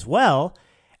felt as well.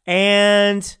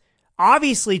 And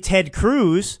obviously Ted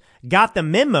Cruz got the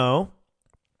memo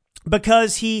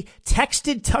because he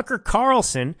texted Tucker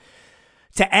Carlson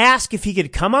to ask if he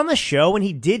could come on the show, and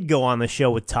he did go on the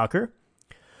show with Tucker,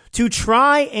 to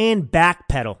try and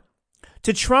backpedal,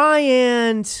 to try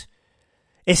and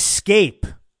escape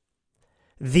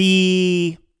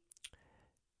the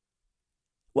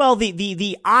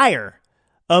ire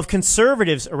of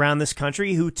conservatives around this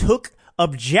country who took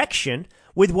objection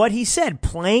with what he said,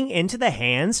 playing into the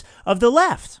hands of the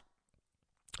left.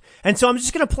 And so I'm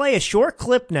just going to play a short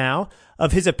clip now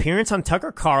of his appearance on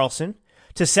Tucker Carlson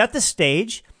to set the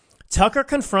stage. Tucker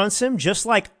confronts him just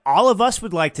like all of us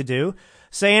would like to do,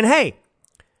 saying, hey,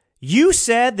 you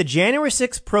said the January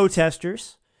 6th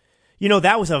protesters,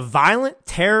 that was a violent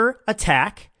terror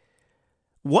attack.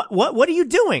 What are you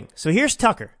doing? So here's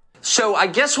Tucker. So I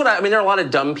guess there are a lot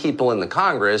of dumb people in the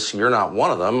Congress. You're not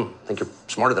one of them. I think you're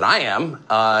smarter than I am.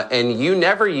 And you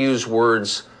never use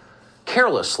words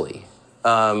carelessly.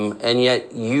 And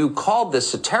yet you called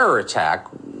this a terror attack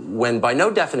when by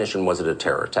no definition was it a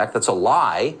terror attack. That's a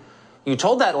lie. You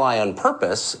told that lie on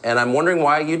purpose, and I'm wondering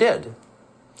why you did.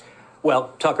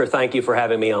 Well, Tucker, thank you for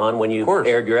having me on. When you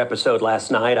aired your episode last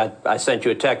night, I sent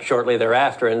you a text shortly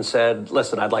thereafter and said,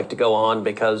 listen, I'd like to go on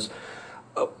because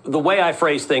the way I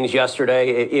phrased things yesterday,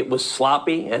 it was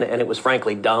sloppy and it was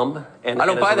frankly dumb. And I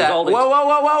don't buy that. Whoa.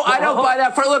 I don't buy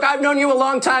that. Look, I've known you a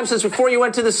long time, since before you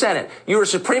went to the Senate. You were a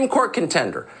Supreme Court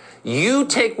contender. You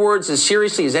take words as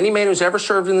seriously as any man who's ever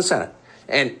served in the Senate.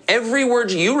 And every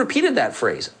word you repeated that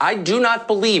phrase. I do not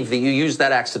believe that you used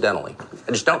that accidentally.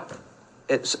 I just don't.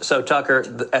 So,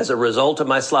 Tucker, as a result of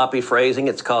my sloppy phrasing,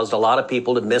 it's caused a lot of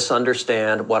people to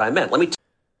misunderstand what I meant.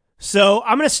 So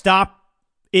I'm going to stop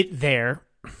it there.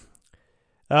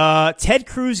 Ted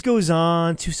Cruz goes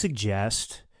on to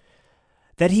suggest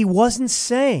that he wasn't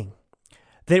saying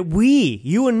that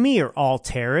you and me, are all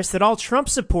terrorists, that all Trump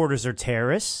supporters are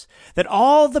terrorists, that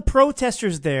all the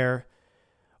protesters there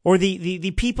or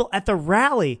the people at the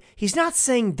rally, he's not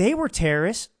saying they were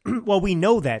terrorists. Well, we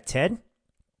know that, Ted.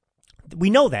 We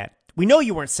know that. We know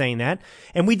you weren't saying that,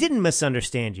 and we didn't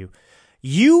misunderstand you.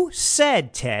 You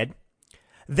said, Ted,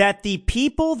 that the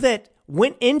people that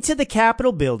went into the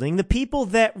Capitol building, the people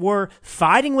that were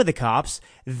fighting with the cops,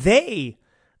 they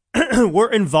were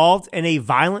involved in a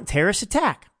violent terrorist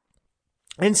attack.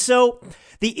 And so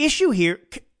the issue here,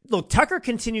 look, Tucker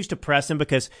continues to press him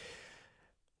because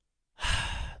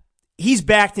he's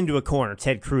backed into a corner,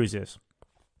 Ted Cruz is.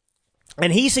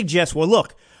 And he suggests, well,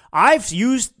 look, I've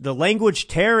used the language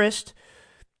terrorist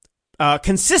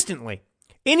consistently.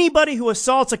 Anybody who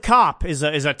assaults a cop is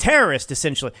a terrorist,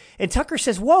 essentially. And Tucker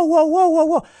says,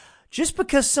 whoa. Just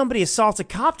because somebody assaults a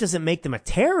cop doesn't make them a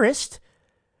terrorist.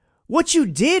 What you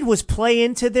did was play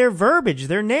into their verbiage,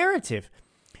 their narrative.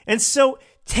 And so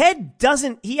Ted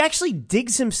he actually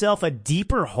digs himself a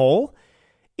deeper hole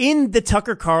in the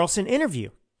Tucker Carlson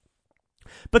interview.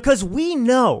 Because we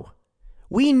know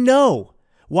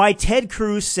why Ted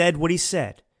Cruz said what he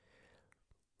said.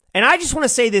 And I just want to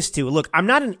say this too. Look, I'm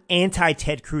not an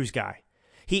anti-Ted Cruz guy.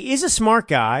 He is a smart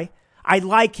guy. I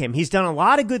like him. He's done a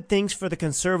lot of good things for the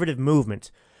conservative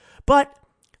movement. But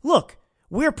look,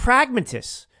 we're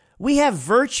pragmatists. We have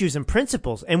virtues and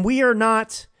principles, and we are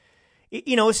not,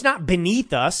 it's not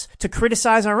beneath us to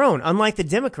criticize our own, unlike the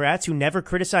Democrats who never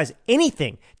criticize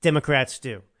anything Democrats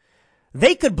do.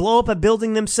 They could blow up a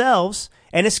building themselves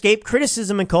and escape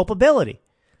criticism and culpability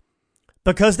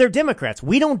because they're Democrats.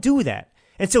 We don't do that.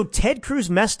 And so Ted Cruz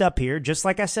messed up here, just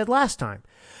like I said last time.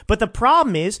 But the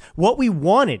problem is what we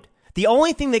wanted. The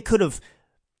only thing that could have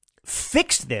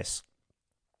fixed this,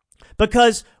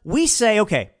 because we say,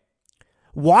 okay,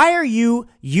 why are you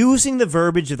using the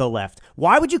verbiage of the left?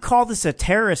 Why would you call this a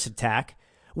terrorist attack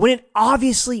when it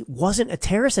obviously wasn't a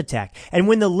terrorist attack? And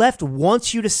when the left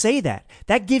wants you to say that,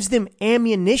 that gives them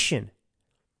ammunition.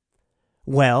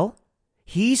 Well,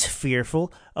 he's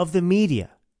fearful of the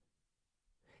media.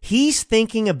 He's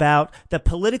thinking about the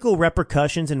political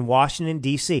repercussions in Washington,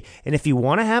 D.C. And if you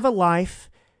want to have a life,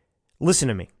 listen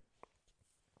to me.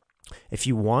 If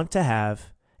you want to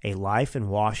have a life in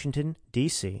Washington,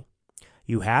 D.C.,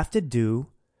 you have to do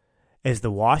as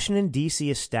the Washington, D.C.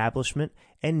 establishment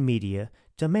and media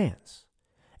demands.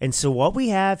 And so what we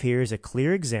have here is a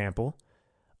clear example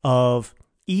of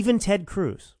even Ted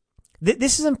Cruz.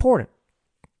 This is important.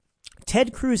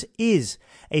 Ted Cruz is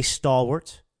a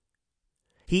stalwart.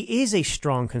 He is a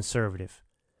strong conservative.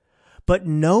 But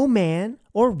no man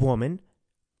or woman,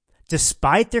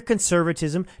 despite their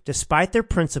conservatism, despite their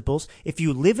principles, if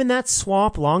you live in that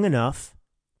swamp long enough,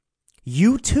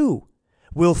 you too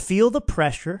will feel the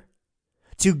pressure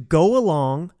to go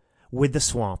along with the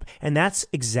swamp. And that's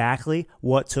exactly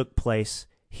what took place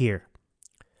here.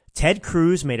 Ted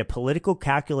Cruz made a political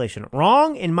calculation,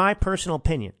 wrong in my personal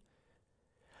opinion.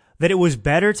 that it was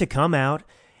better to come out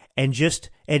and just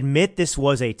admit this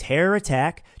was a terror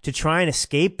attack to try and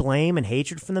escape blame and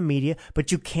hatred from the media,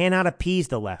 but you cannot appease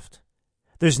the left.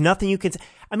 There's nothing you can...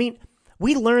 I mean,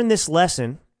 we learned this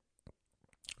lesson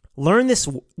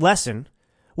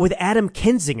with Adam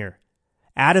Kinzinger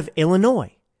out of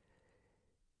Illinois.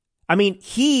 I mean,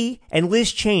 he and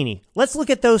Liz Cheney, let's look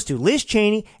at those two. Liz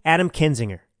Cheney, Adam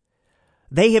Kinzinger.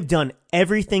 They have done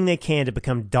everything they can to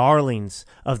become darlings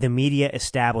of the media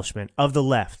establishment, of the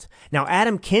left. Now,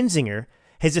 Adam Kinzinger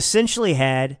has essentially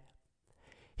had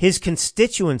his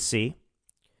constituency,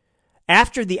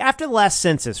 after the last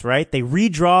census, right? They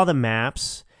redraw the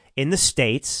maps in the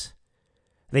states.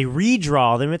 They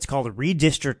redraw them. It's called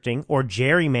redistricting or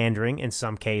gerrymandering in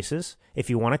some cases, if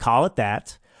you want to call it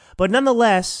that. But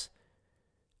nonetheless,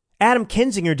 Adam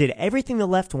Kinzinger did everything the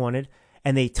left wanted,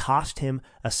 and they tossed him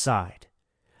aside.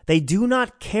 They do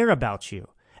not care about you.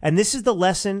 And this is the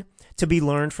lesson to be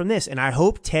learned from this, and I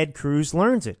hope Ted Cruz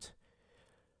learns it.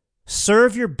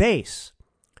 Serve your base.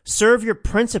 Serve your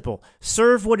principle.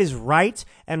 Serve what is right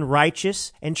and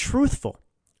righteous and truthful.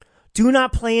 Do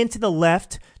not play into the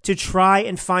left to try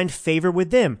and find favor with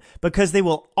them, because they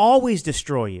will always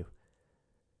destroy you.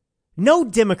 No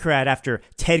Democrat, after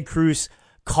Ted Cruz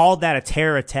called that a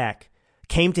terror attack,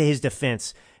 came to his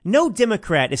defense. No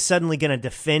Democrat is suddenly going to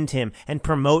defend him and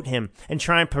promote him and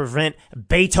try and prevent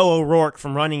Beto O'Rourke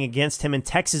from running against him in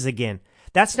Texas again.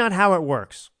 That's not how it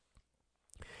works.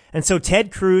 And so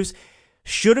Ted Cruz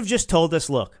should have just told us,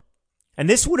 look, and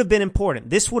this would have been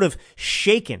important. This would have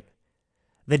shaken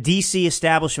the D.C.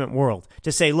 establishment world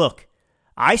to say, look,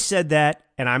 I said that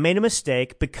and I made a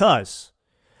mistake because,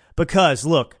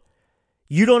 look,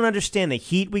 you don't understand the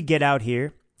heat we get out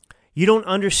here. You don't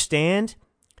understand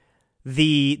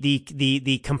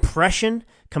the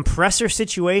compressor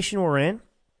situation we're in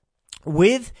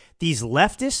with these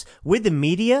leftists, with the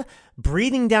media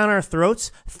breathing down our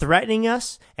throats, threatening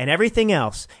us and everything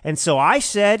else. And so I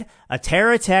said a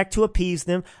terror attack to appease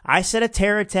them. I said a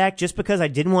terror attack just because I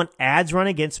didn't want ads run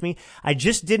against me. I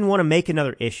just didn't want to make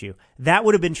another issue. That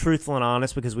would have been truthful and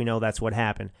honest, because we know that's what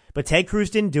happened. But Ted Cruz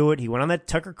didn't do it. He went on that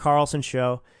Tucker Carlson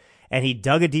show and he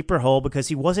dug a deeper hole because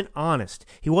he wasn't honest.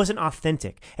 He wasn't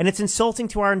authentic. And it's insulting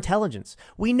to our intelligence.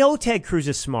 We know Ted Cruz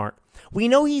is smart. We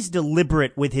know he's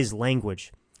deliberate with his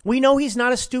language. We know he's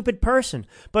not a stupid person.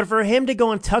 But for him to go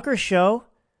on Tucker's show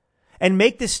and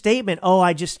make this statement, oh,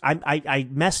 I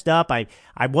messed up. I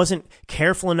wasn't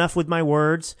careful enough with my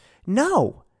words.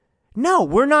 No,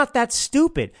 we're not that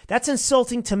stupid. That's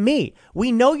insulting to me.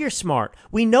 We know you're smart.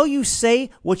 We know you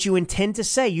say what you intend to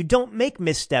say. You don't make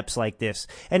missteps like this.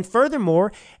 And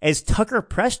furthermore, as Tucker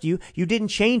pressed you, you didn't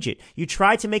change it. You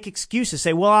tried to make excuses,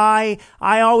 say, well, I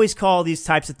always call these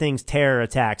types of things terror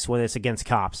attacks when it's against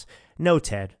cops. No,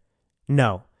 Ted.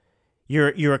 No.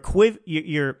 You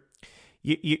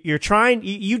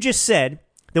just said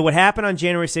that what happened on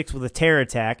January 6th was a terror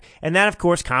attack, and that, of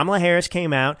course, Kamala Harris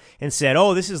came out and said,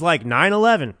 oh, this is like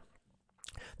 9/11.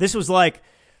 This was like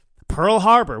Pearl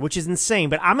Harbor, which is insane.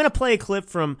 But I'm going to play a clip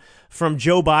from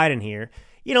Joe Biden here.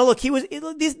 You know, look,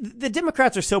 the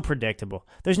Democrats are so predictable.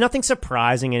 There's nothing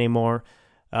surprising anymore.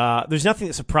 There's nothing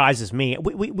that surprises me.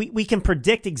 We can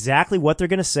predict exactly what they're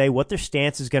going to say, what their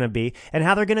stance is going to be, and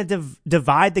how they're going to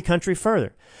divide the country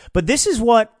further. But this is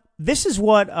what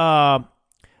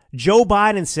Joe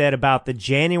Biden said about the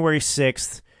January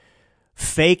 6th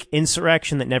fake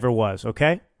insurrection that never was,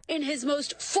 okay? In his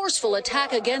most forceful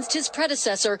attack against his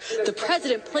predecessor, the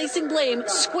president placing blame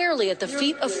squarely at the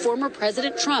feet of former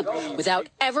President Trump without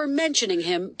ever mentioning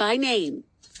him by name.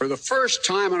 For the first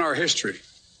time in our history,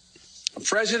 a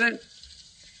president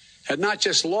had not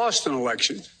just lost an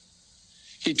election,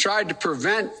 he tried to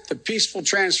prevent the peaceful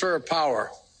transfer of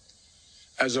power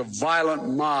as a violent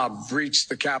mob breached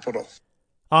the Capitol.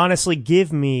 Honestly,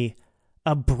 give me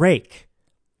a break.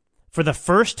 For the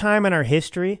first time in our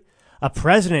history, a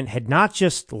president had not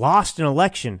just lost an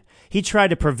election, he tried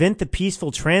to prevent the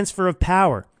peaceful transfer of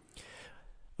power.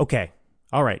 Okay,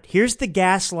 all right, here's the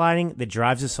gaslighting that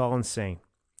drives us all insane.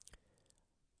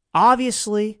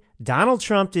 Obviously, Donald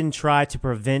Trump didn't try to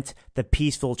prevent the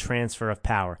peaceful transfer of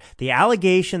power. The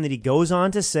allegation that he goes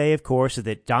on to say, of course, is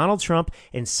that Donald Trump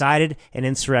incited an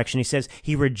insurrection. He says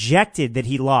he rejected that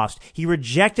he lost. He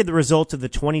rejected the results of the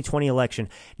 2020 election.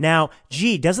 Now,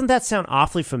 gee, doesn't that sound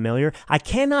awfully familiar? I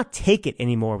cannot take it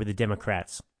anymore with the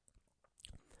Democrats.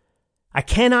 I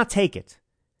cannot take it.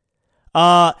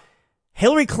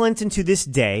 Hillary Clinton, to this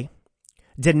day,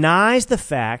 denies the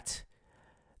fact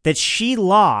that she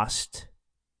lost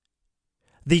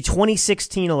the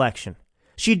 2016 election.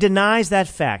 She denies that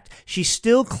fact. She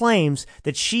still claims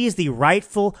that she is the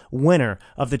rightful winner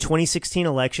of the 2016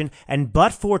 election, and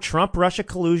but for Trump-Russia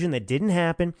collusion that didn't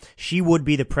happen, she would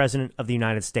be the president of the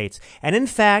United States. And in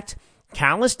fact,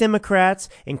 countless Democrats,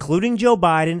 including Joe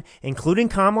Biden, including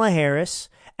Kamala Harris,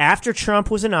 after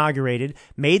Trump was inaugurated,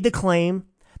 made the claim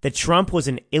that Trump was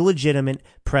an illegitimate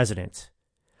president.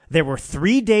 There were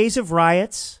 3 days of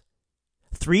riots,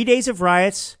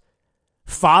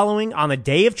 following on the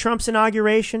day of Trump's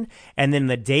inauguration, and then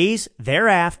the days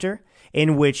thereafter,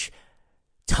 in which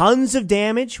tons of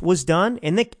damage was done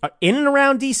in and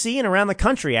around D.C. and around the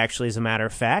country, actually, as a matter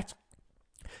of fact.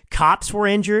 Cops were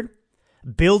injured.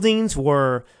 Buildings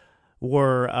were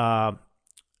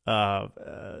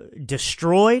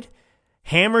destroyed.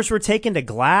 Hammers were taken to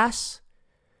glass.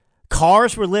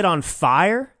 Cars were lit on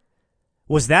fire.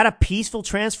 Was that a peaceful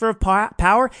transfer of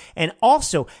power? And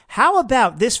also, how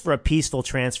about this for a peaceful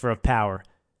transfer of power?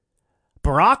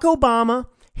 Barack Obama,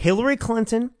 Hillary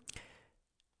Clinton,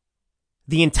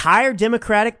 the entire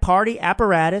Democratic Party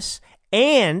apparatus,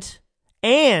 and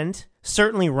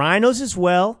certainly rhinos as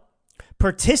well,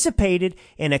 participated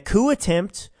in a coup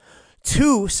attempt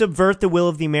to subvert the will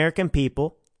of the American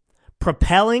people,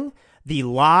 promulgating the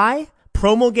lie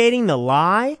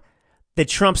that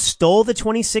Trump stole the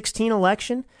 2016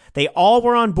 election. They all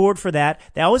were on board for that.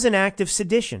 That was an act of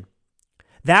sedition.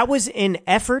 That was an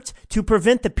effort to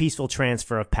prevent the peaceful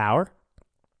transfer of power.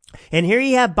 And here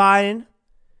you have Biden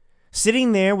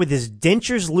sitting there with his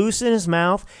dentures loose in his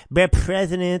mouth.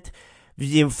 President,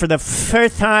 for the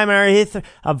first time in our history,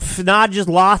 I've not just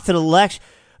lost an election,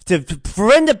 to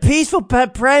prevent the peaceful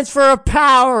transfer of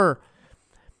power.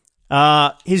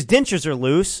 His dentures are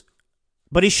loose.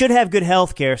 But he should have good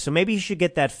health care, so maybe he should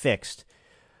get that fixed.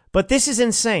 But this is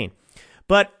insane.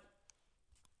 But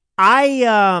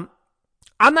I'm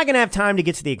not going to have time to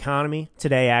get to the economy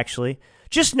today, actually.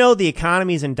 Just know the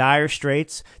economy is in dire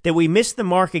straits, that we missed the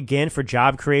mark again for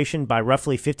job creation by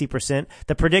roughly 50%.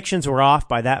 The predictions were off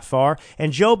by that far.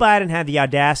 And Joe Biden had the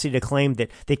audacity to claim that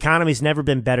the economy's never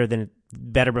been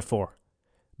better before.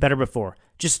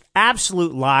 Just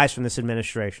absolute lies from this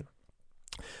administration.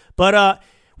 But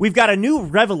we've got a new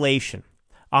revelation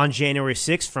on January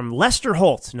 6th from Lester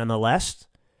Holt, nonetheless.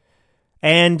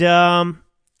 And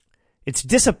it's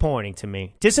disappointing to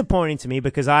me.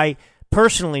 Because I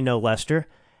personally know Lester.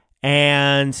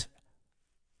 And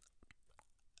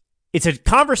it's a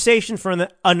conversation for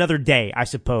another day, I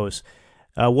suppose.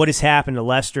 What has happened to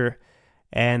Lester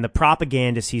and the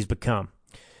propagandist he's become.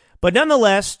 But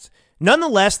nonetheless,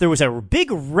 there was a big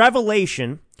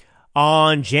revelation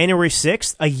on January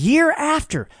 6th, a year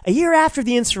after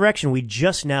the insurrection. We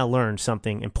just now learned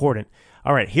something important.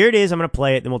 All right, here it is. I'm going to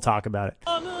play it, then we'll talk about it.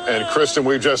 And Kristen,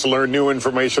 we've just learned new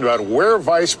information about where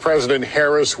Vice President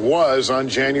Harris was on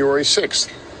January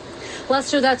 6th.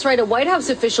 Lester, that's right. A White House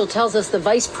official tells us the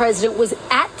vice president was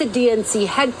at the DNC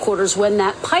headquarters when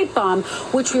that pipe bomb,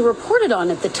 which we reported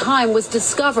on at the time, was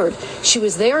discovered. She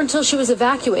was there until she was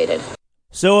evacuated.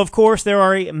 So, of course, there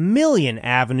are a million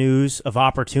avenues of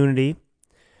opportunity,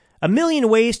 a million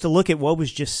ways to look at what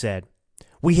was just said.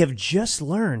 We have just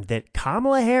learned that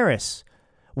Kamala Harris,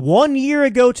 1 year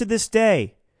ago to this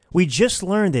day, we just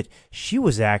learned that she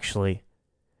was actually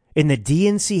in the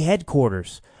DNC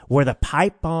headquarters where the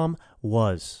pipe bomb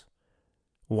was.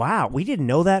 Wow, we didn't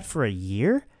know that for a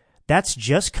year? That's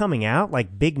just coming out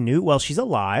like big news. Well, she's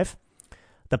alive.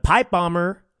 The pipe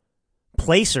bomber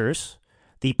placers,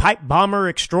 the pipe bomber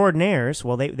extraordinaires,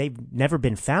 well, they've never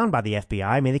been found by the FBI.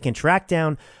 I mean, they can track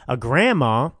down a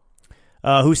grandma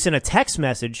who sent a text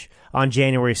message on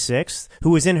January 6th,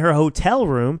 who was in her hotel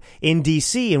room in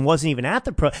D.C. and wasn't even at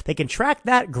the They can track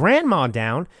that grandma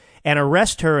down and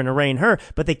arrest her and arraign her,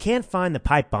 but they can't find the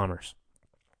pipe bombers.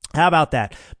 How about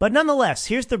that? But nonetheless,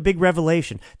 here's the big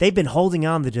revelation. They've been holding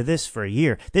on to this for a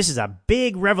year. This is a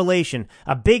big revelation,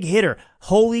 a big hitter.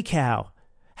 Holy cow.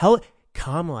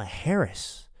 Kamala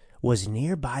Harris was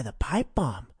nearby the pipe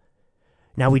bomb.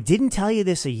 Now, we didn't tell you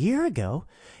this a year ago.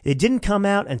 It didn't come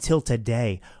out until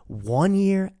today, 1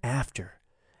 year after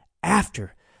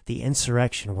the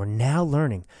insurrection. We're now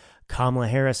learning Kamala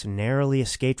Harris narrowly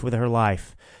escaped with her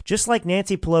life. Just like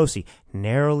Nancy Pelosi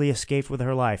narrowly escaped with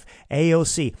her life.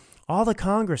 AOC, all the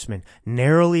congressmen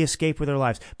narrowly escaped with their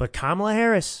lives. But Kamala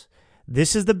Harris,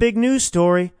 this is the big news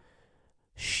story.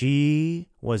 She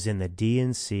was in the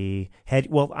DNC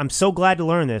Well, I'm so glad to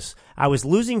learn this. I was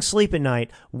losing sleep at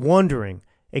night wondering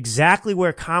exactly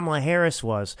where Kamala Harris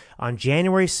was on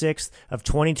January 6th of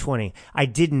 2020. I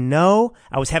didn't know.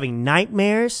 I was having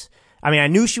nightmares. I mean, I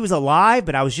knew she was alive,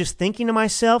 but I was just thinking to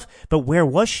myself, but where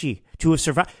was she to have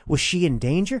survived? Was she in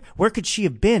danger? Where could she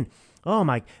have been? Oh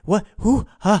my, what, who,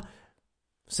 huh?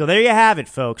 So there you have it,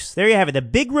 folks. There you have it. The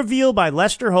big reveal by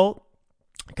Lester Holt.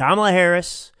 Kamala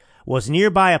Harris was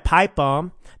nearby a pipe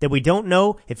bomb that we don't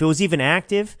know if it was even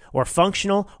active or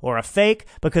functional or a fake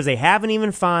because they haven't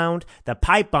even found the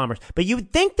pipe bombers. But you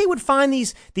would think they would find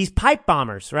these pipe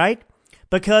bombers, right?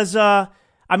 Because,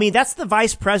 that's the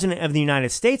vice president of the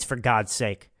United States, for God's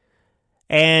sake.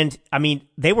 And,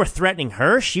 they were threatening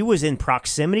her. She was in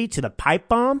proximity to the pipe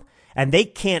bomb, and they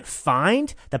can't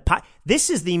find the pipe. This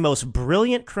is the most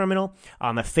brilliant criminal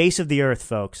on the face of the earth,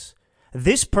 folks.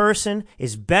 This person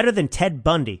is better than Ted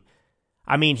Bundy.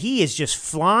 He is just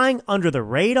flying under the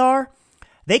radar.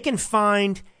 They can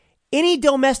find any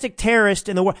domestic terrorist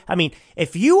in the world.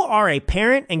 If you are a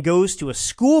parent and goes to a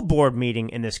school board meeting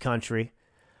in this country,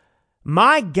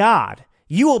 my God,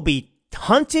 you will be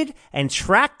hunted and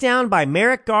tracked down by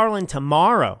Merrick Garland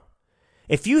tomorrow.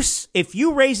 If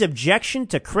you raise objection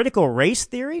to critical race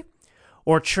theory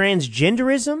or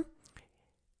transgenderism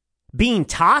being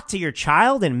taught to your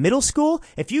child in middle school,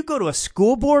 if you go to a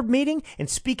school board meeting and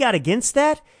speak out against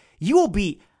that, you will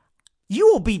be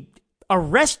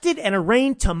arrested and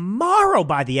arraigned tomorrow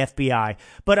by the FBI.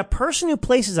 But a person who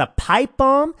places a pipe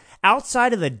bomb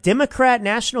outside of the Democrat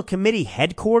National Committee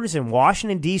headquarters in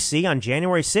Washington, D.C. on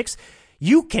January 6th,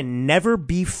 you can never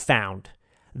be found.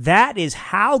 That is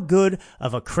how good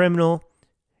of a criminal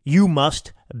you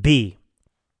must be.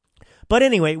 But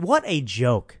anyway, what a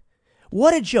joke.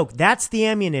 What a joke. That's the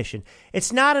ammunition.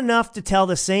 It's not enough to tell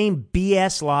the same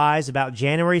BS lies about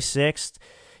January 6th,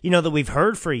 that we've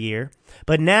heard for a year.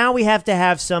 But now we have to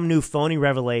have some new phony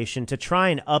revelation to try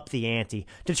and up the ante,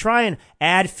 to try and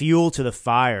add fuel to the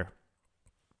fire.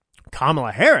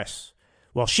 Kamala Harris.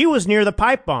 Well, she was near the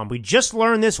pipe bomb. We just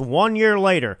learned this 1 year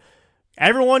later.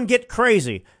 Everyone get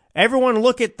crazy. Everyone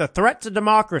look at the threat to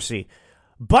democracy.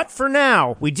 But for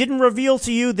now, we didn't reveal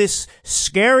to you this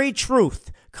scary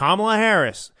truth. Kamala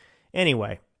Harris.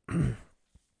 Anyway.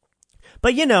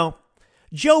 But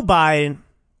Joe Biden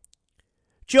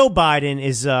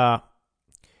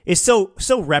is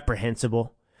so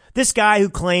reprehensible. This guy who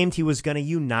claimed he was going to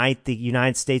unite the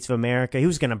United States of America, he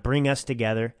was going to bring us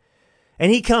together.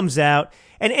 And he comes out,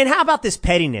 and how about this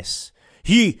pettiness?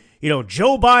 Joe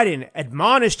Biden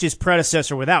admonished his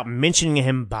predecessor without mentioning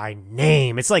him by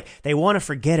name. It's like they want to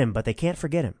forget him, but they can't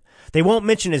forget him. They won't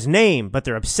mention his name, but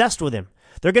they're obsessed with him.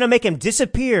 They're going to make him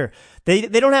disappear. They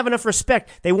don't have enough respect.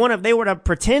 They were to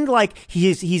pretend like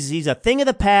he's a thing of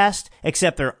the past,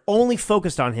 except they're only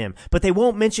focused on him. But they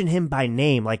won't mention him by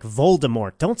name, like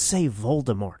Voldemort. Don't say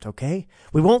Voldemort, okay?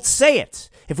 We won't say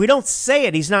it. If we don't say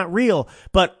it, he's not real.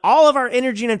 But all of our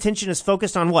energy and attention is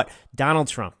focused on what? Donald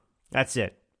Trump. That's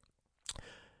it.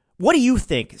 What do you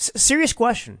think? Serious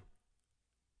question.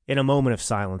 In a moment of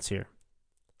silence here.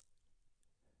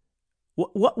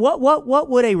 What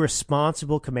would a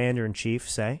responsible commander-in-chief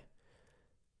say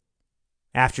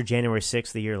after January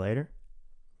 6th, a year later?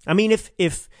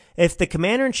 If the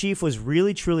commander-in-chief was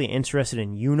really, truly interested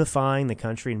in unifying the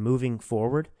country and moving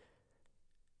forward,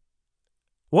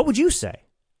 what would you say?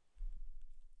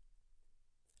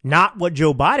 Not what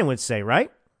Joe Biden would say, right?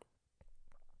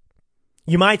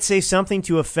 You might say something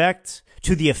to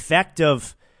the effect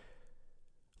of,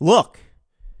 look,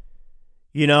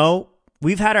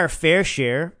 we've had our fair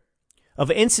share of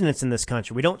incidents in this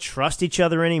country. We don't trust each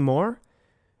other anymore,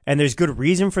 and there's good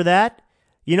reason for that.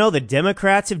 The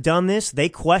Democrats have done this. They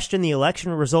questioned the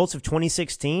election results of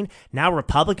 2016. Now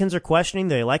Republicans are questioning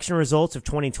the election results of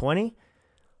 2020.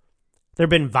 There have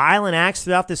been violent acts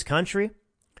throughout this country,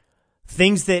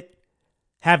 things that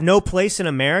have no place in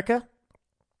America,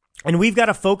 and we've got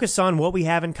to focus on what we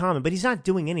have in common. But he's not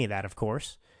doing any of that, of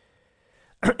course.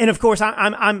 And of course,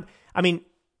 I'm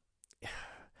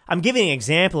giving an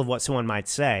example of what someone might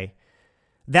say.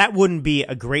 That wouldn't be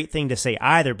a great thing to say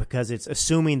either, because it's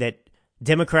assuming that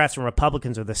Democrats and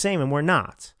Republicans are the same, and we're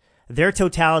not. They're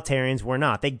totalitarians, we're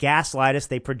not. They gaslight us,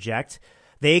 they project,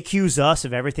 they accuse us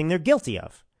of everything they're guilty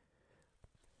of.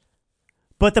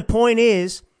 But the point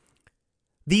is,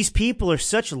 these people are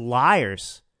such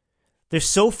liars. They're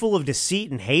so full of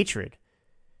deceit and hatred.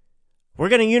 We're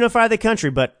going to unify the country,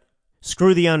 but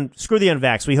screw the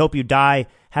unvaxxed. We hope you die,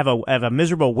 have a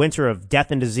miserable winter of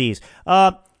death and disease.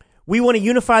 We want to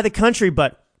unify the country,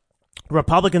 but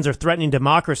Republicans are threatening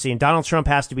democracy and Donald Trump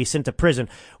has to be sent to prison.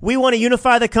 We want to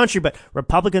unify the country, but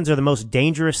Republicans are the most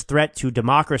dangerous threat to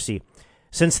democracy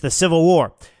since the Civil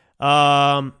War.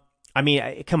 Come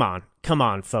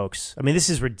on, folks. This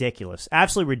is ridiculous.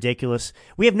 Absolutely ridiculous.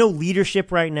 We have no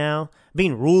leadership right now,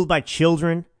 being ruled by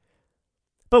children.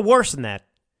 But worse than that,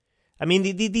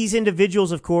 these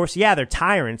individuals, of course, yeah, they're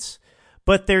tyrants,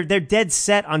 But they're dead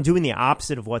set on doing the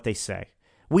opposite of what they say.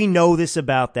 We know this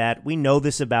about that. We know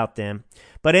this about them.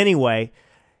 But anyway,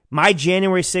 my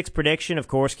January 6th prediction, of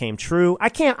course, came true.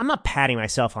 I'm not patting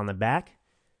myself on the back.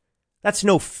 That's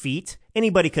no feat.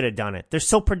 Anybody could have done it. They're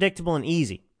so predictable and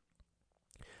easy.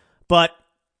 But,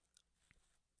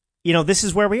 this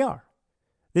is where we are.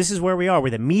 This is where we are. We're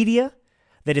the media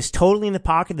that is totally in the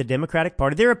pocket of the Democratic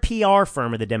Party. They're a PR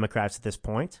firm of the Democrats at this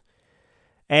point.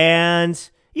 And,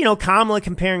 Kamala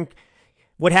comparing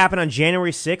what happened on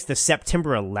January 6th to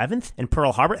September 11th in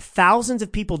Pearl Harbor. Thousands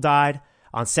of people died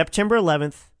on September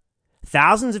 11th.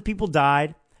 Thousands of people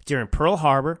died during Pearl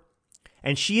Harbor.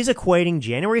 And she is equating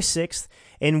January 6th,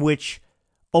 in which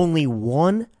only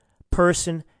one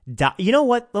person died. You know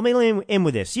what? Let me end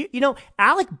with this.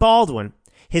 Alec Baldwin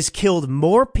has killed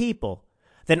more people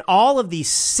than all of these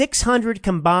 600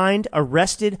 combined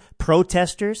arrested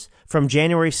protesters from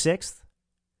January 6th.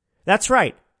 That's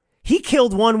right. He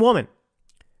killed one woman.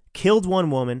 Killed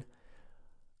one woman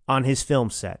on his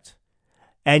film set.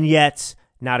 And yet,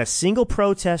 not a single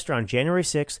protester on January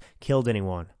 6th killed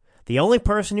anyone. The only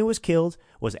person who was killed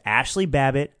was Ashley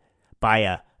Babbitt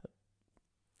by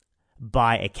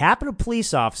a Capitol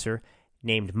Police officer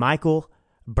named Michael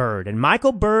Byrd. And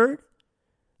Michael Byrd,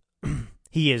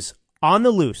 he is on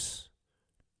the loose.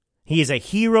 He is a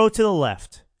hero to the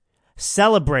left.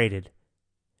 Celebrated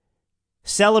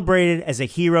as a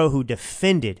hero who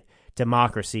defended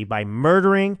democracy by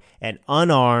murdering an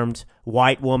unarmed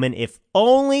white woman. If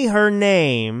only her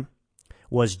name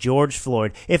was George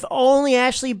Floyd. If only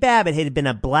Ashley Babbitt had been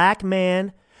a black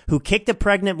man who kicked a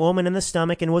pregnant woman in the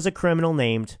stomach and was a criminal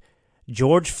named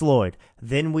George Floyd,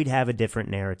 then we'd have a different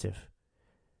narrative.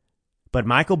 But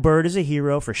Michael Byrd is a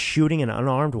hero for shooting an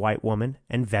unarmed white woman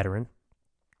and veteran.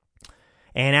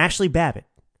 And Ashley Babbitt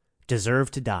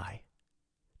deserved to die.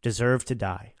 Deserved to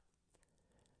die.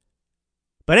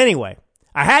 But anyway,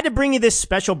 I had to bring you this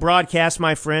special broadcast,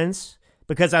 my friends,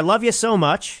 because I love you so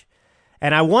much.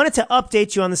 And I wanted to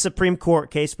update you on the Supreme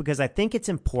Court case because I think it's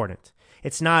important.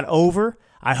 It's not over.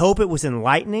 I hope it was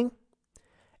enlightening.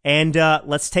 And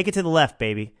let's take it to the left,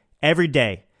 baby. Every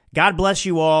day. God bless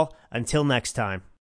you all. Until next time.